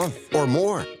 $100 a month or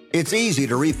more. It's easy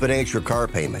to refinance your car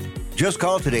payment. Just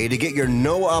call today to get your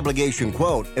no-obligation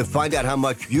quote and find out how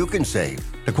much you can save.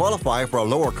 To qualify for a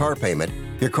lower car payment,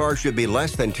 your car should be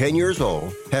less than 10 years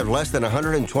old, have less than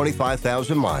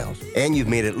 125,000 miles, and you've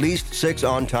made at least 6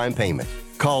 on-time payments.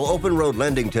 Call Open Road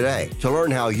Lending today to learn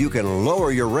how you can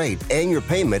lower your rate and your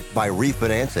payment by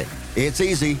refinancing. It's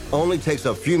easy, only takes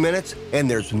a few minutes, and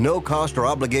there's no cost or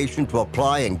obligation to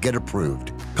apply and get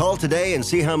approved. Call today and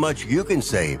see how much you can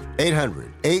save.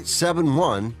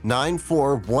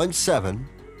 800-871-9417.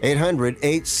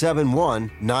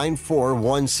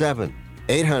 800-871-9417.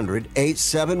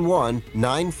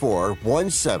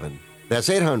 800-871-9417. That's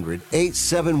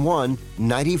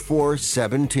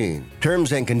 800-871-9417.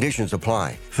 Terms and conditions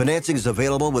apply. Financing is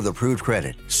available with approved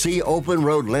credit. See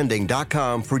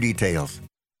openroadlending.com for details.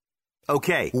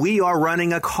 Okay, we are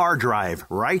running a car drive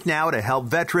right now to help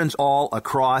veterans all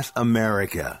across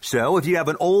America. So if you have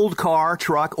an old car,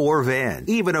 truck, or van,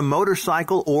 even a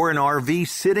motorcycle or an RV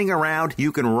sitting around,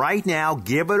 you can right now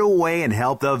give it away and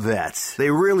help the vets. They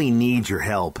really need your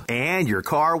help. And your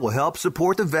car will help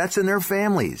support the vets and their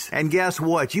families. And guess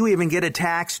what? You even get a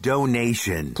tax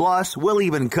donation. Plus, we'll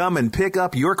even come and pick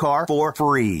up your car for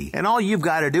free. And all you've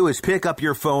got to do is pick up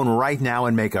your phone right now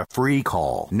and make a free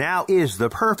call. Now is the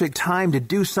perfect time to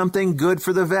do something good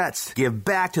for the vets. Give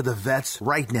back to the vets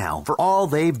right now for all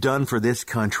they've done for this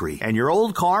country. And your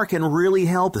old car can really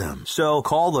help them. So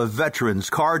call the Veterans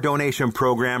Car Donation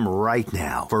Program right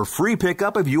now for free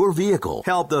pickup of your vehicle.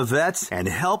 Help the vets and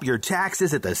help your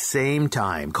taxes at the same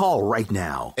time. Call right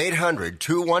now.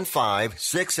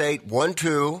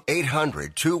 800-215-6812.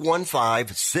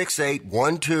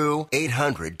 800-215-6812.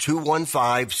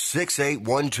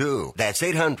 800-215-6812. That's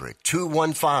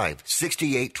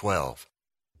 800-215-6812.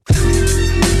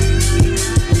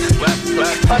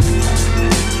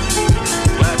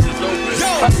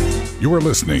 You are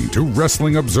listening to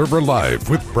Wrestling Observer Live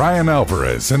with Bryan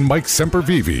Alvarez and Mike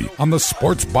Sempervive on the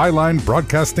Sports Byline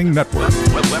Broadcasting Network.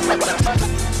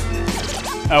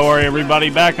 How are you, everybody?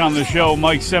 Back on the show,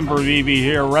 Mike Sempervive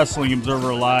here, Wrestling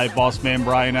Observer Live. Boss man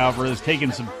Bryan Alvarez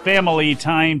taking some family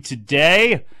time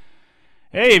today.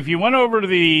 Hey, if you went over to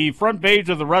the front page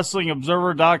of the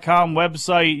WrestlingObserver.com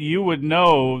website, you would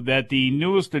know that the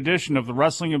newest edition of the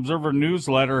Wrestling Observer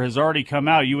newsletter has already come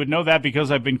out. You would know that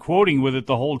because I've been quoting with it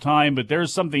the whole time, but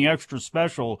there's something extra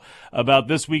special about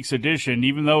this week's edition.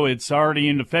 Even though it's already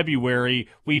into February,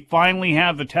 we finally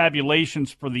have the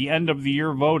tabulations for the end of the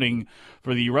year voting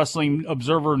for the Wrestling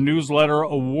Observer Newsletter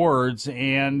Awards,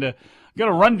 and I'm going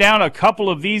to run down a couple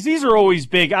of these. These are always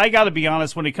big. I got to be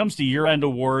honest, when it comes to year-end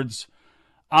awards,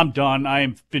 I'm done.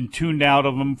 I've been tuned out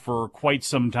of them for quite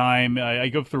some time. I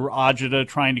go through Agita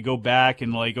trying to go back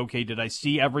and like, okay, did I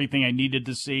see everything I needed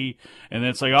to see? And then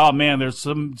it's like, oh man, there's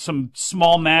some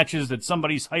small matches that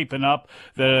somebody's hyping up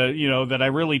that I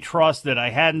really trust that I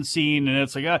hadn't seen. And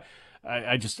it's like,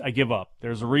 I give up.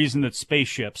 There's a reason that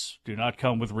spaceships do not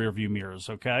come with rear view mirrors.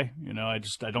 Okay. I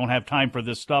don't have time for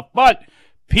this stuff, but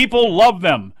people love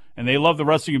them. And they love the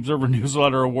Wrestling Observer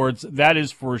Newsletter Awards, that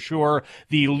is for sure.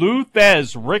 The Lou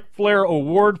Thez Ric Flair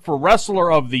Award for Wrestler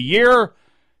of the Year,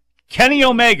 Kenny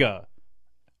Omega,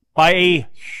 by a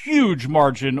huge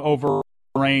margin over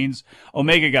Reigns.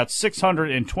 Omega got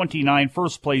 629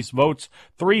 first-place votes,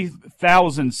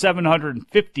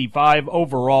 3,755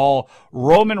 overall.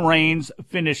 Roman Reigns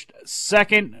finished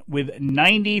second with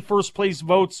 90 first-place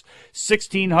votes,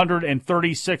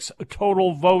 1,636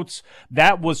 total votes.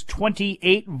 That was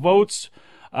 28 votes.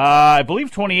 I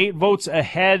believe 28 votes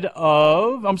ahead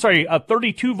of,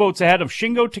 32 votes ahead of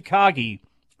Shingo Takagi,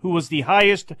 who was the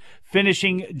highest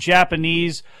finishing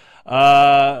Japanese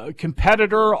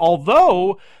competitor.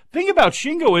 Although, thing about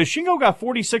Shingo is Shingo got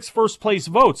 46 first-place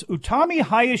votes. Utami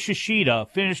Hayashishida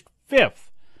finished 5th.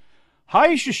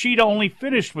 Hayashishida only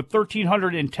finished with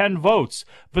 1,310 votes,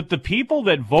 but the people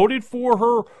that voted for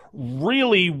her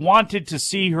really wanted to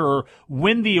see her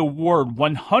win the award.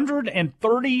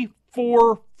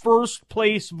 134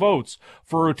 first-place votes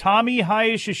for Utami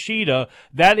Hayashishida.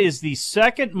 That is the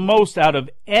second most out of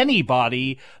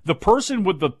anybody. The person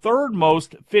with the third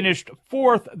most finished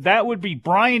 4th. That would be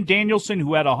Bryan Danielson,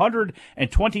 who had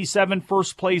 127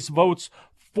 first-place votes,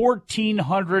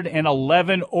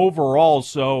 1,411 overall.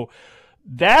 So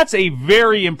that's a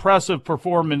very impressive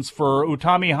performance for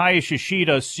Utami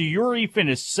Hayashishida. Sayuri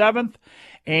finished 7th.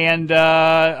 And,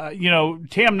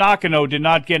 Tam Nakano did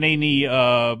not get any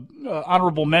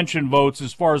honorable mention votes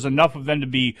as far as enough of them to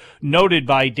be noted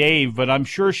by Dave, but I'm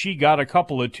sure she got a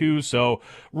couple of too. So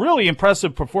really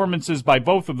impressive performances by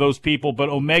both of those people, but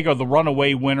Omega, the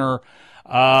runaway winner.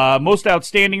 Most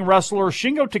outstanding wrestler,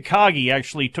 Shingo Takagi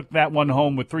actually took that one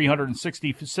home with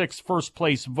 366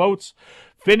 first-place votes,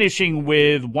 finishing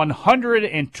with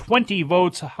 120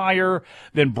 votes higher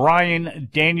than Bryan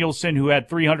Danielson, who had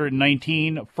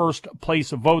 319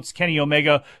 first-place votes. Kenny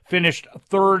Omega finished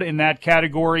 3rd in that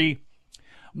category.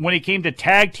 When it came to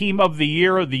Tag Team of the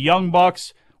Year, the Young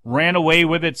Bucks ran away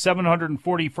with it,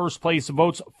 740 first-place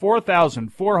votes,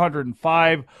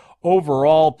 4,405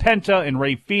 overall. Penta and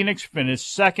Rey Fenix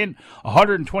finished 2nd,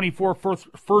 124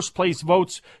 first-place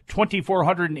votes,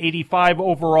 2,485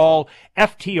 overall.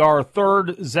 FTR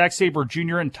 3rd, Zack Sabre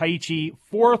Jr. and Taichi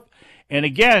 4th. And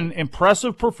again,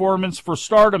 impressive performance for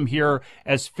Stardom here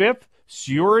as 5th,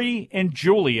 Syuri and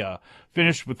Julia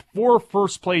finished with 4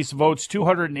 first-place votes,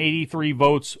 283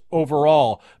 votes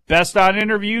overall. Best on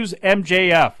interviews,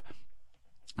 MJF.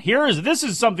 This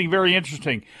is something very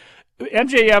interesting.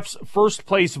 MJF's first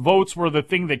place votes were the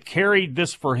thing that carried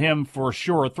this for him for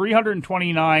sure.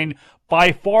 329,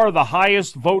 by far the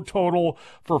highest vote total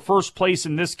for first place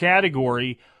in this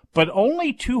category, but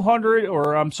only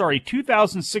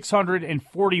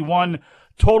 2,641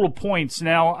 total points.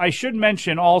 Now, I should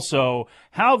mention also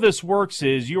how this works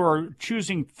is you are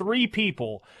choosing three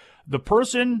people. The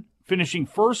person finishing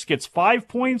first gets 5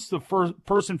 points, the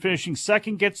person finishing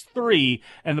second gets 3,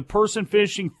 and the person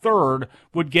finishing third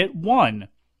would get 1.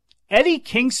 Eddie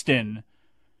Kingston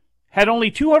had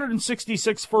only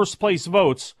 266 first place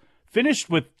votes, finished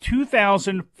with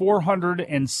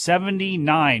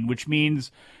 2,479, which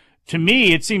means, to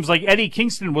me, it seems like Eddie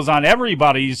Kingston was on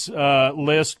everybody's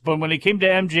list, but when it came to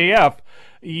MJF,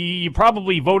 you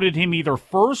probably voted him either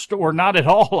first or not at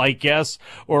all, I guess,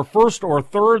 or first or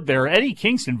third there. Eddie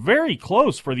Kingston, very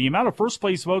close for the amount of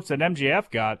first-place votes that MJF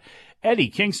got. Eddie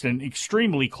Kingston,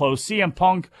 extremely close. CM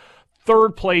Punk,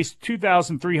 third place,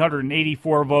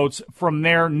 2,384 votes. From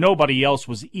there, nobody else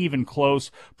was even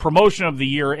close. Promotion of the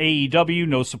year, AEW,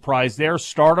 no surprise there.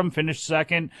 Stardom finished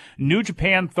second. New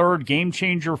Japan third. Game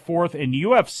Changer fourth. And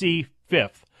UFC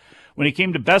fifth. When it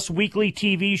came to Best Weekly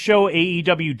TV Show,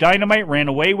 AEW Dynamite ran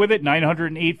away with it,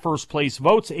 908 first-place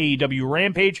votes. AEW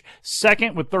Rampage,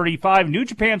 second with 35. New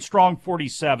Japan Strong,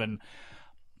 47.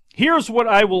 Here's what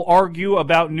I will argue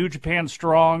about New Japan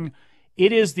Strong.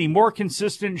 It is the more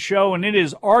consistent show, and it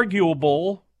is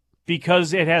arguable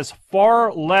because it has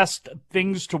far less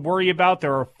things to worry about.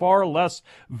 There are far less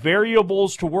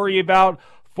variables to worry about.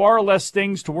 Far less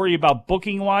things to worry about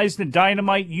booking-wise than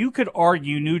Dynamite. You could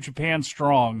argue New Japan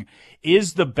Strong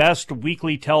is the best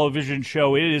weekly television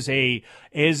show. It is a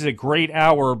great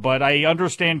hour, but I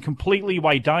understand completely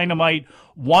why Dynamite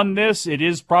won this. It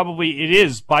is by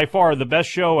far the best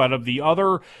show out of the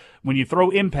other. When you throw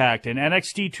Impact and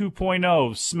NXT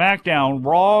 2.0, SmackDown,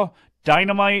 Raw,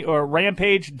 Dynamite or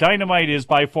Rampage, Dynamite is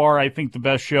by far, I think, the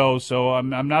best show, so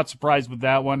I'm not surprised with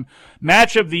that one.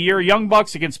 Match of the year, Young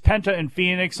Bucks against Penta and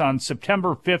Phoenix on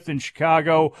September 5th in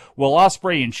Chicago. Will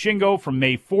Ospreay and Shingo from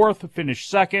May 4th finished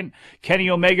second. Kenny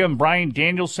Omega and Bryan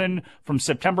Danielson from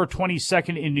September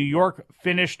 22nd in New York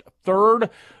finished third.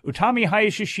 Utami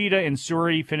Hayashishita and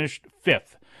Suri finished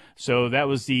fifth. So that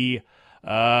was the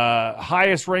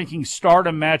highest ranking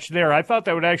Stardom match there. I thought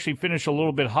that would actually finish a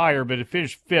little bit higher, but it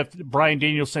finished fifth. Bryan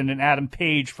Danielson and Adam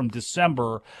Page from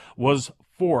December was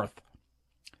fourth.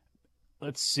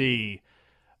 Let's see.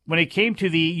 When it came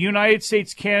to the United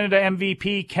States Canada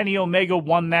MVP, Kenny Omega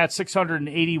won that,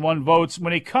 681 votes.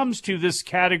 When it comes to this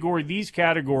category, these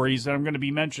categories that I'm going to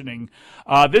be mentioning,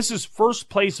 this is first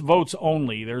place votes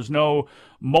only. There's no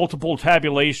multiple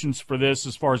tabulations for this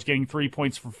as far as getting 3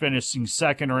 points for finishing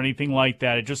second or anything like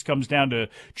that. It just comes down to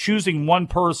choosing one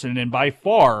person, and by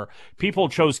far, people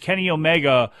chose Kenny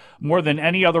Omega more than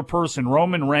any other person.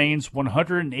 Roman Reigns,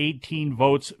 118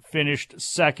 votes, finished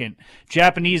second.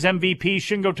 Japanese MVP,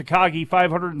 Shingo Takagi,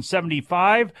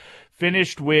 575.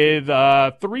 Finished with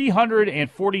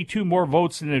 342 more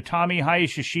votes than Utami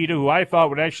Hayashishita, who I thought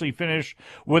would actually finish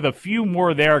with a few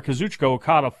more there. Kazuchika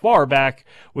Okada far back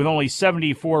with only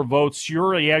 74 votes.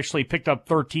 Yuri actually picked up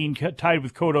 13, tied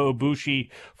with Kota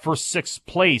Ibushi for sixth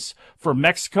place. For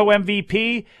Mexico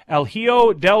MVP, El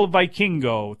Hijo del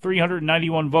Vikingo,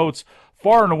 391 votes.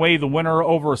 Far and away the winner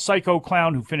over Psycho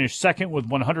Clown, who finished second with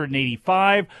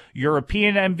 185.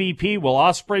 European MVP, Will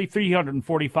Ospreay,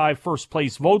 345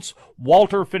 first-place votes.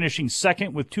 Walter finishing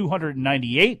second with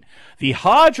 298. The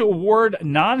Hodge Award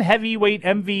non-heavyweight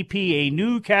MVP, a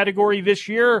new category this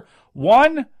year,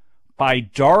 won by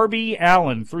Darby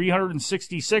Allin,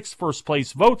 366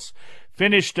 first-place votes.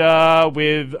 Finished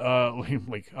with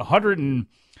like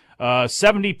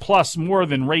 170 plus more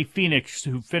than Rey Fenix,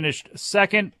 who finished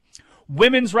second.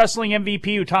 Women's Wrestling MVP,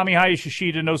 Utami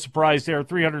Hayashishita, no surprise there,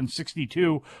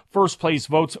 362 first-place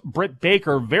votes. Britt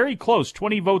Baker, very close,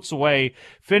 20 votes away,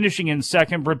 finishing in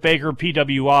second. Britt Baker,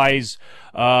 PWI's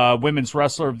Women's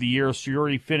Wrestler of the Year.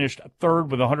 Syuri finished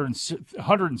third with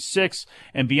 106,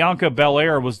 and Bianca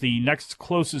Belair was the next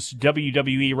closest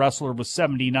WWE wrestler with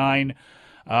 79.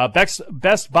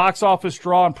 Best box office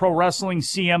draw in pro wrestling,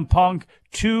 CM Punk,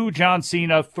 2 John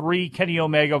Cena, 3 Kenny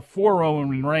Omega, 4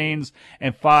 Roman Reigns,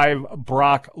 and 5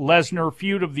 Brock Lesnar.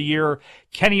 Feud of the year,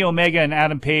 Kenny Omega and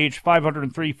Adam Page,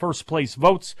 503 first-place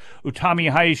votes.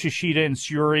 Utami Hayashishida and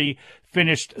Syuri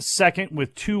finished second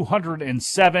with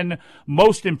 207.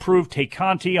 Most improved,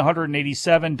 Tay-Conti,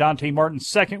 187. Dante Martin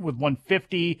second with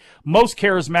 150. Most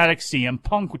charismatic, CM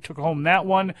Punk took home that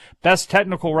one. Best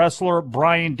technical wrestler,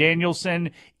 Bryan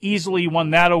Danielson, easily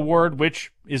won that award,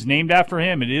 which is named after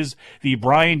him. It is the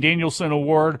Bryan Danielson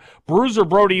Award. Bruiser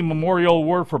Brody Memorial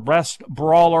Award for Best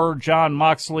Brawler, Jon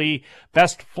Moxley.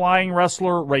 Best Flying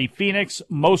Wrestler, Rey Fenix.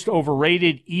 Most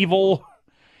overrated, Evil.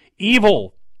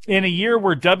 In a year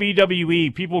where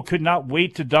WWE, people could not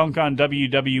wait to dunk on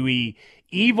WWE,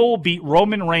 Evil beat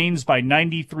Roman Reigns by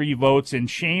 93 votes, and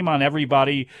shame on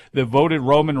everybody that voted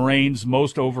Roman Reigns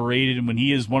most overrated, and when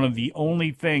he is one of the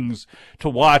only things to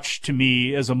watch to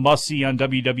me as a must-see on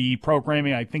WWE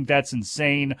programming. I think that's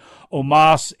insane.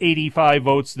 Omos, 85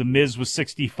 votes. The Miz with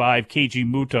 65. Keiji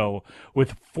Muto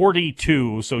with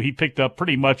 42. So he picked up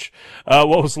pretty much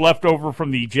what was left over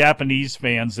from the Japanese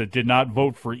fans that did not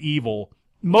vote for Evil.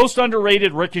 Most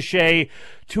underrated, Ricochet,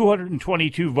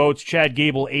 222 votes. Chad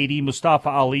Gable, 80. Mustafa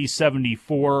Ali,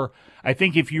 74. I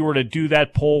think if you were to do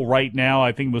that poll right now,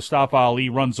 I think Mustafa Ali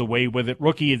runs away with it.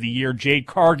 Rookie of the Year, Jade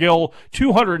Cargill,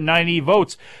 290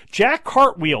 votes. Jack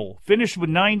Cartwheel finished with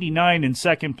 99 in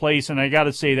second place, and I got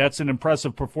to say that's an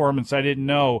impressive performance. I didn't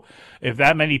know if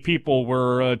that many people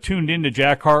were tuned into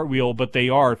Jack Cartwheel, but they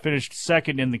are. Finished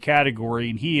second in the category,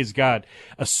 and he has got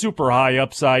a super high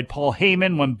upside. Paul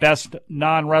Heyman won Best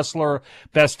Non-Wrestler,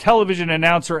 Best Television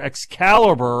Announcer,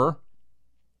 Excalibur.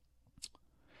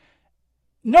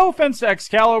 No offense to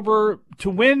Excalibur, to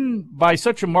win by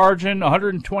such a margin,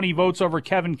 120 votes over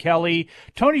Kevin Kelly.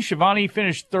 Tony Schiavone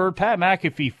finished third, Pat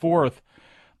McAfee fourth.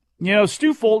 You know,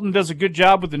 Stu Fulton does a good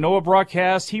job with the Noah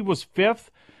broadcast. He was fifth,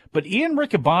 but Ian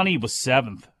Riccaboni was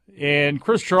seventh. And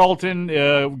Chris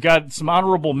Charlton got some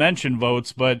honorable mention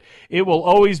votes, but it will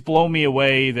always blow me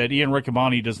away that Ian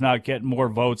Riccaboni does not get more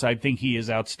votes. I think he is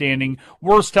outstanding.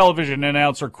 Worst television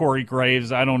announcer, Corey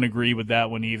Graves. I don't agree with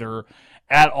that one either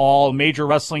at all. Major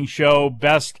wrestling show,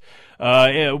 best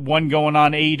one going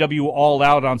on, AEW All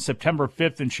Out on September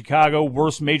 5th in Chicago.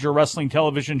 Worst major wrestling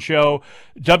television show,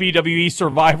 WWE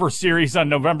Survivor Series on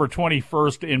November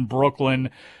 21st in Brooklyn.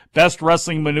 Best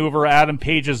wrestling maneuver, Adam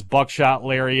Page's buckshot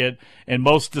lariat. And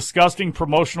most disgusting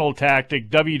promotional tactic,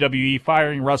 WWE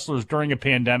firing wrestlers during a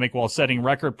pandemic while setting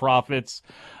record profits.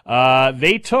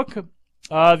 They took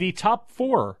the top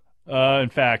four. In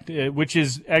fact, which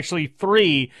is actually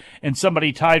 3, and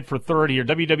somebody tied for third here.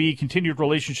 WWE continued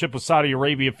relationship with Saudi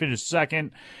Arabia, finished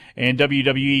second, and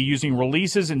WWE using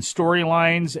releases and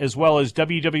storylines as well as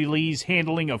WWE's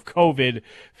handling of COVID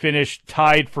finished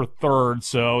tied for third.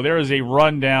 So there is a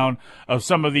rundown of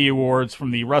some of the awards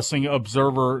from the Wrestling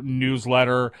Observer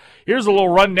newsletter. Here's a little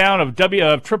rundown of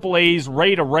AAA's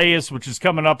Rey de Reyes, which is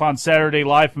coming up on Saturday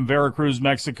live from Veracruz,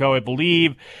 Mexico, I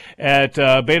believe, at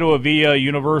Beto Avila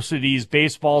University's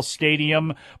baseball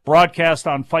stadium. Broadcast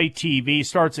on Fight TV,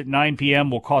 starts at 9 p.m.,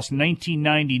 will cost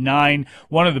 $19.99.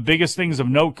 One of the biggest things of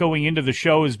note going into the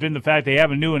show has been the fact they have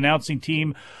a new announcing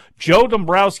team. Joe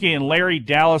Dombrowski and Larry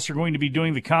Dallas are going to be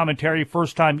doing the commentary.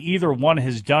 First time either one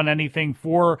has done anything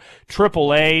for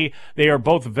AAA. They are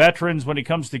both veterans when it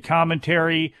comes to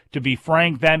commentary. To be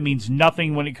frank, that means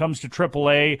nothing when it comes to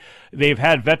AAA. They've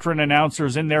had veteran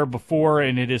announcers in there before,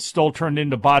 and it has still turned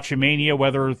into botchamania,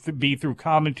 whether it be through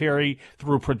commentary,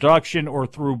 through production, or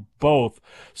through both.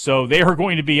 So they are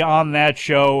going to be on that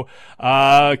show.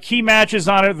 Key matches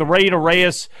on it, the Rey de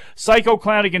Reyes, Psycho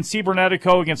Clown against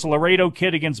Cibernetico, against Laredo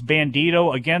Kid, against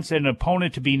Bandito, against an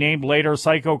opponent to be named later.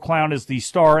 Psycho Clown is the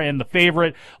star and the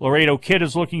favorite. Laredo Kid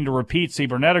is looking to repeat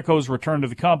Cibernetico's return to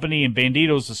the company, and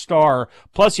Bandito's the star.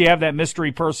 Plus you have that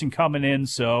mystery person coming in,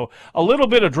 so a little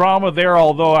bit of drama there,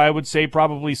 although I would say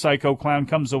probably Psycho Clown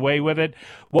comes away with it.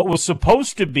 What was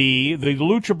supposed to be the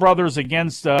Lucha Brothers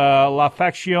against La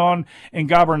Facción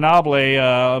Ingobernable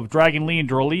of Dragon Lee and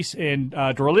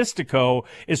Duelistico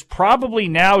is probably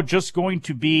now just going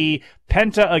to be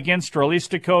Penta against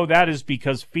Duelistico. That is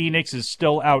because Phoenix is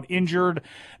still out injured.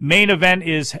 Main event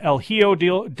is El Hijo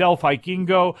del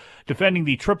Vikingo defending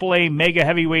the AAA Mega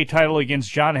Heavyweight title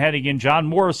against John Hennigan. John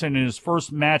Morrison in his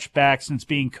first match back since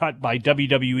being cut by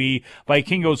WWE.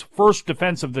 Vikingo's first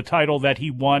defense of the title that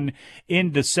he won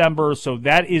in December. So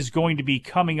that is going to be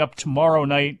coming up tomorrow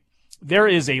night. There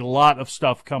is a lot of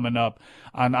stuff coming up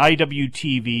on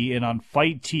IWTV and on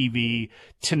Fight TV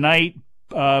tonight.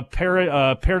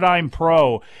 Paradigm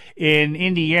Pro in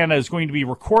Indiana is going to be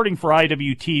recording for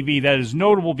IWTV. That is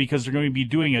notable because they're going to be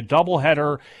doing a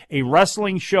doubleheader, a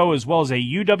wrestling show, as well as a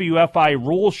UWFI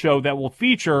rule show that will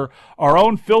feature our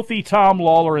own Filthy Tom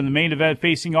Lawler in the main event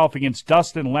facing off against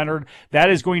Dustin Leonard. That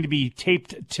is going to be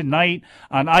taped tonight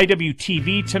on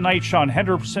IWTV tonight. Sean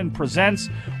Henderson presents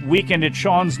Weekend at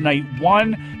Sean's Night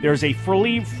 1. There's a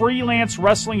freelance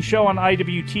wrestling show on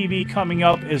IWTV coming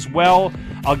up as well.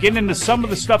 I'll get into some of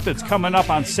the stuff that's coming up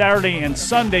on Saturday and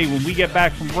Sunday when we get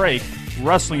back from break.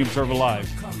 Wrestling Observer Live.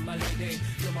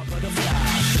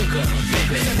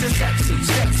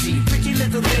 Sexy, pretty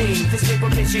little thing. This paper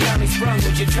pitch, you got me sprung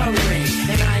with your tongue ring.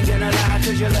 And I ain't gonna lie,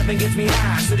 cause your loving gets me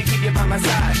high. So to keep you by my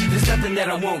side, there's nothing that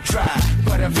I won't try.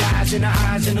 Butterflies in the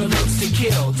eyes and the looks to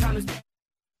kill.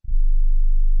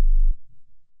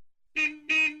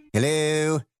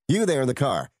 Hello? You there in the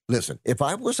car. Listen, if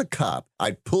I was a cop,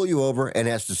 I'd pull you over and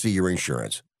ask to see your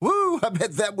insurance. Woo, I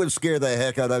bet that would scare the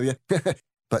heck out of you.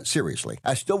 But seriously,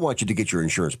 I still want you to get your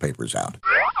insurance papers out.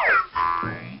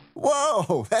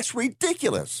 Whoa, that's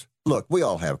ridiculous. Look, we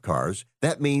all have cars.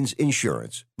 That means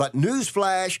insurance. But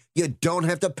newsflash, you don't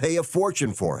have to pay a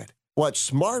fortune for it. What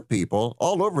smart people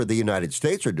all over the United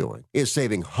States are doing is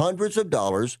saving hundreds of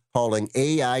dollars calling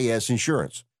AIS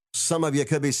Insurance. Some of you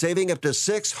could be saving up to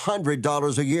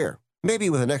 $600 a year. Maybe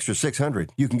with an extra $600,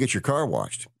 you can get your car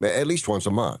washed, at least once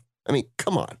a month. I mean,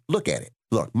 come on, look at it.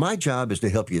 Look, my job is to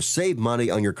help you save money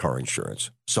on your car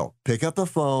insurance. So pick up the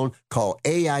phone, call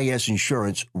AIS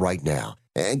Insurance right now,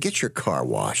 and get your car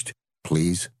washed,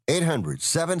 please.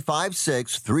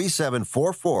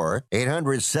 800-756-3744.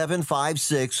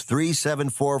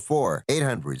 800-756-3744.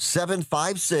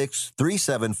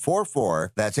 800-756-3744.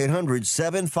 That's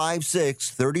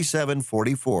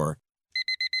 800-756-3744.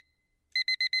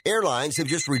 Airlines have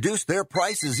just reduced their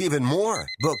prices even more.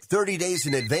 Book 30 days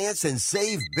in advance and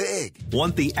save big.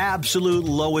 Want the absolute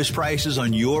lowest prices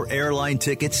on your airline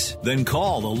tickets? Then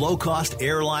call the Low Cost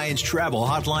Airlines Travel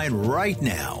Hotline right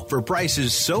now for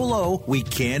prices so low we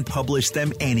can't publish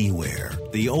them anywhere.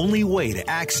 The only way to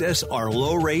access our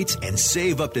low rates and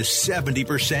save up to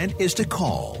 70% is to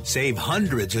call. Save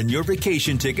hundreds on your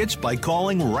vacation tickets by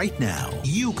calling right now.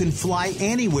 You can fly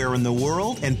anywhere in the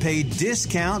world and pay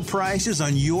discount prices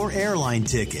on your airline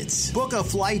tickets. Book a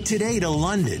flight today to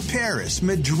London, Paris,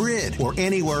 Madrid, or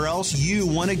anywhere else you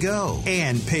want to go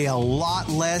and pay a lot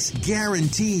less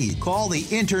guaranteed. Call the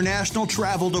International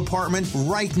Travel Department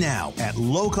right now at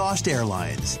Low Cost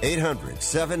Airlines.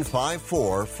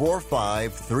 800-754-4531.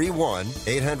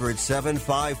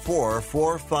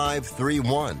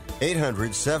 800-754-4531.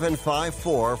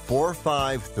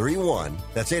 800-754-4531.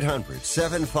 That's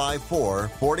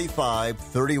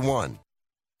 800-754-4531.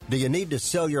 Do you need to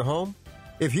sell your home?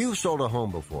 If you've sold a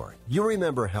home before, you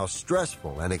remember how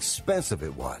stressful and expensive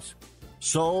it was.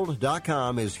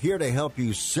 Sold.com is here to help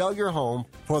you sell your home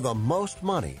for the most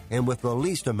money and with the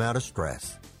least amount of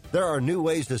stress. There are new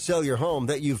ways to sell your home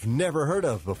that you've never heard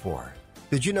of before.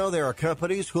 Did you know there are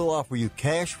companies who'll offer you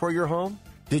cash for your home?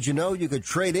 Did you know you could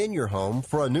trade in your home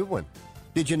for a new one?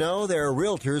 Did you know there are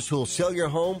realtors who'll sell your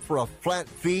home for a flat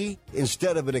fee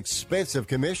instead of an expensive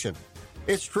commission?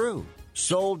 It's true.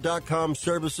 Sold.com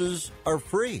services are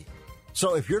free.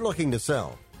 So if you're looking to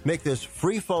sell, make this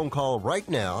free phone call right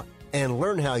now and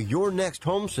learn how your next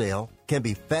home sale can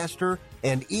be faster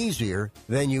and easier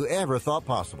than you ever thought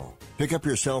possible. Pick up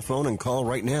your cell phone and call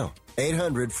right now.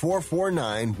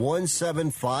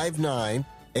 800-449-1759.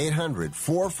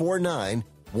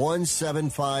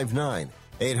 800-449-1759.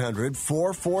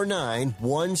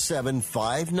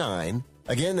 800-449-1759.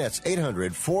 Again, that's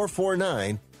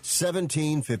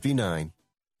 800-449-1759.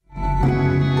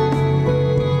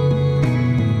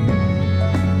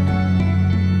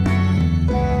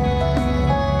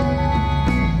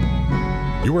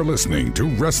 You are listening to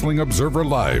Wrestling Observer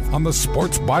Live on the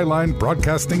Sports Byline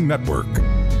Broadcasting Network.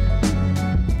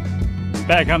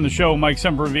 Back on the show, Mike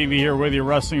Sempervive here with you,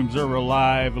 Wrestling Observer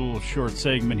Live. A little short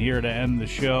segment here to end the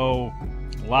show.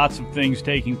 Lots of things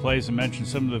taking place. I mentioned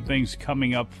some of the things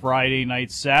coming up Friday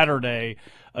night, Saturday.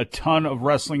 A ton of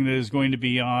wrestling that is going to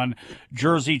be on.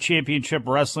 Jersey Championship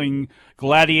Wrestling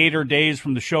Gladiator Days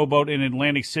from the Showboat in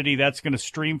Atlantic City. That's going to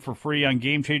stream for free on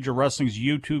Game Changer Wrestling's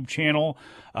YouTube channel.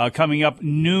 Coming up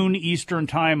noon Eastern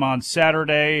Time on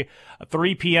Saturday,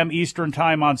 3 p.m. Eastern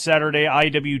Time on Saturday,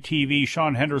 IWTV.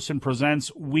 Sean Henderson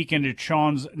presents Weekend at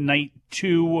Sean's Night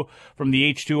 2 from the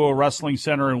H2O Wrestling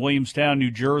Center in Williamstown,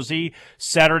 New Jersey.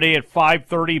 Saturday at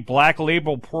 5:30, Black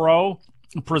Label Pro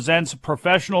presents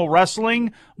Professional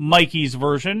Wrestling, Mikey's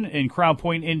version, in Crown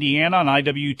Point, Indiana on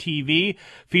IWTV,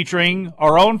 featuring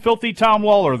our own Filthy Tom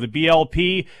Lawler, the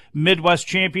BLP Midwest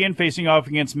champion, facing off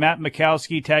against Matt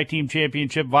Mikowski, Tag Team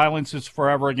Championship. Violence is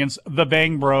Forever against the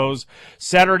Bang Bros.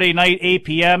 Saturday night, 8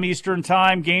 p.m. Eastern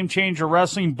Time, Game Changer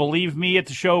Wrestling, Believe Me, at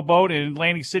the Showboat in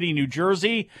Atlantic City, New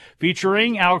Jersey,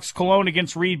 featuring Alex Colon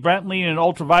against Reed Bentley in an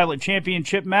Ultraviolet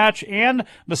Championship match, and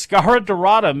Mascara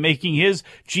Dorada making his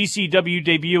GCW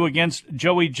debut against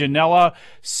Joey Janela.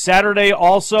 Saturday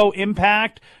also,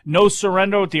 Impact, No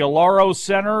Surrender at the Alaro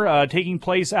Center, taking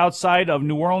place outside of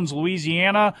New Orleans,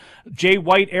 Louisiana. Jay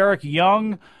White, Eric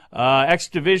Young, X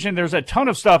Division. There's a ton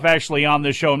of stuff actually on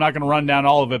this show. I'm not going to run down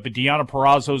all of it, but Deanna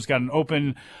Purrazzo's got an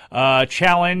open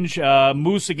challenge.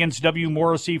 Moose against W.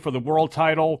 Morrissey for the world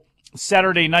title.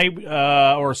 Saturday night,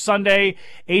 or Sunday,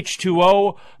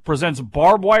 H2O presents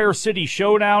Barbed Wire City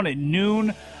Showdown at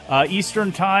noon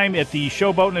Eastern Time at the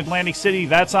Showboat in Atlantic City.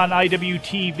 That's on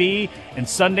IWTV. And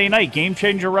Sunday night, Game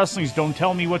Changer Wrestling's Don't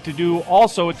Tell Me What to Do,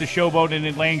 also at the Showboat in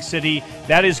Atlantic City.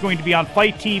 That is going to be on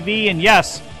Fight TV. And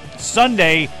yes,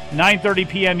 Sunday, 9:30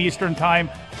 p.m. Eastern Time,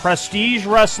 Prestige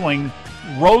Wrestling,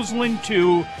 Roseland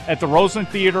 2 at the Roseland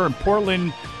Theater in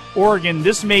Portland, Oregon.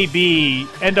 This may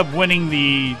end up winning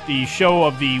the show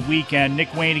of the weekend.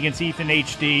 Nick Wayne against Ethan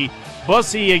HD,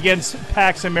 Bussy against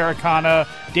Pax Americana,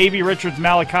 Davey Richards,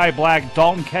 Malachi Black,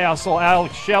 Dalton Castle,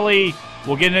 Alex Shelley.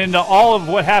 We'll get into all of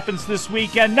what happens this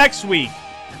weekend next week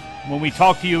when we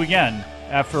talk to you again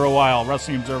after a while.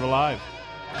 Wrestling Observer Live.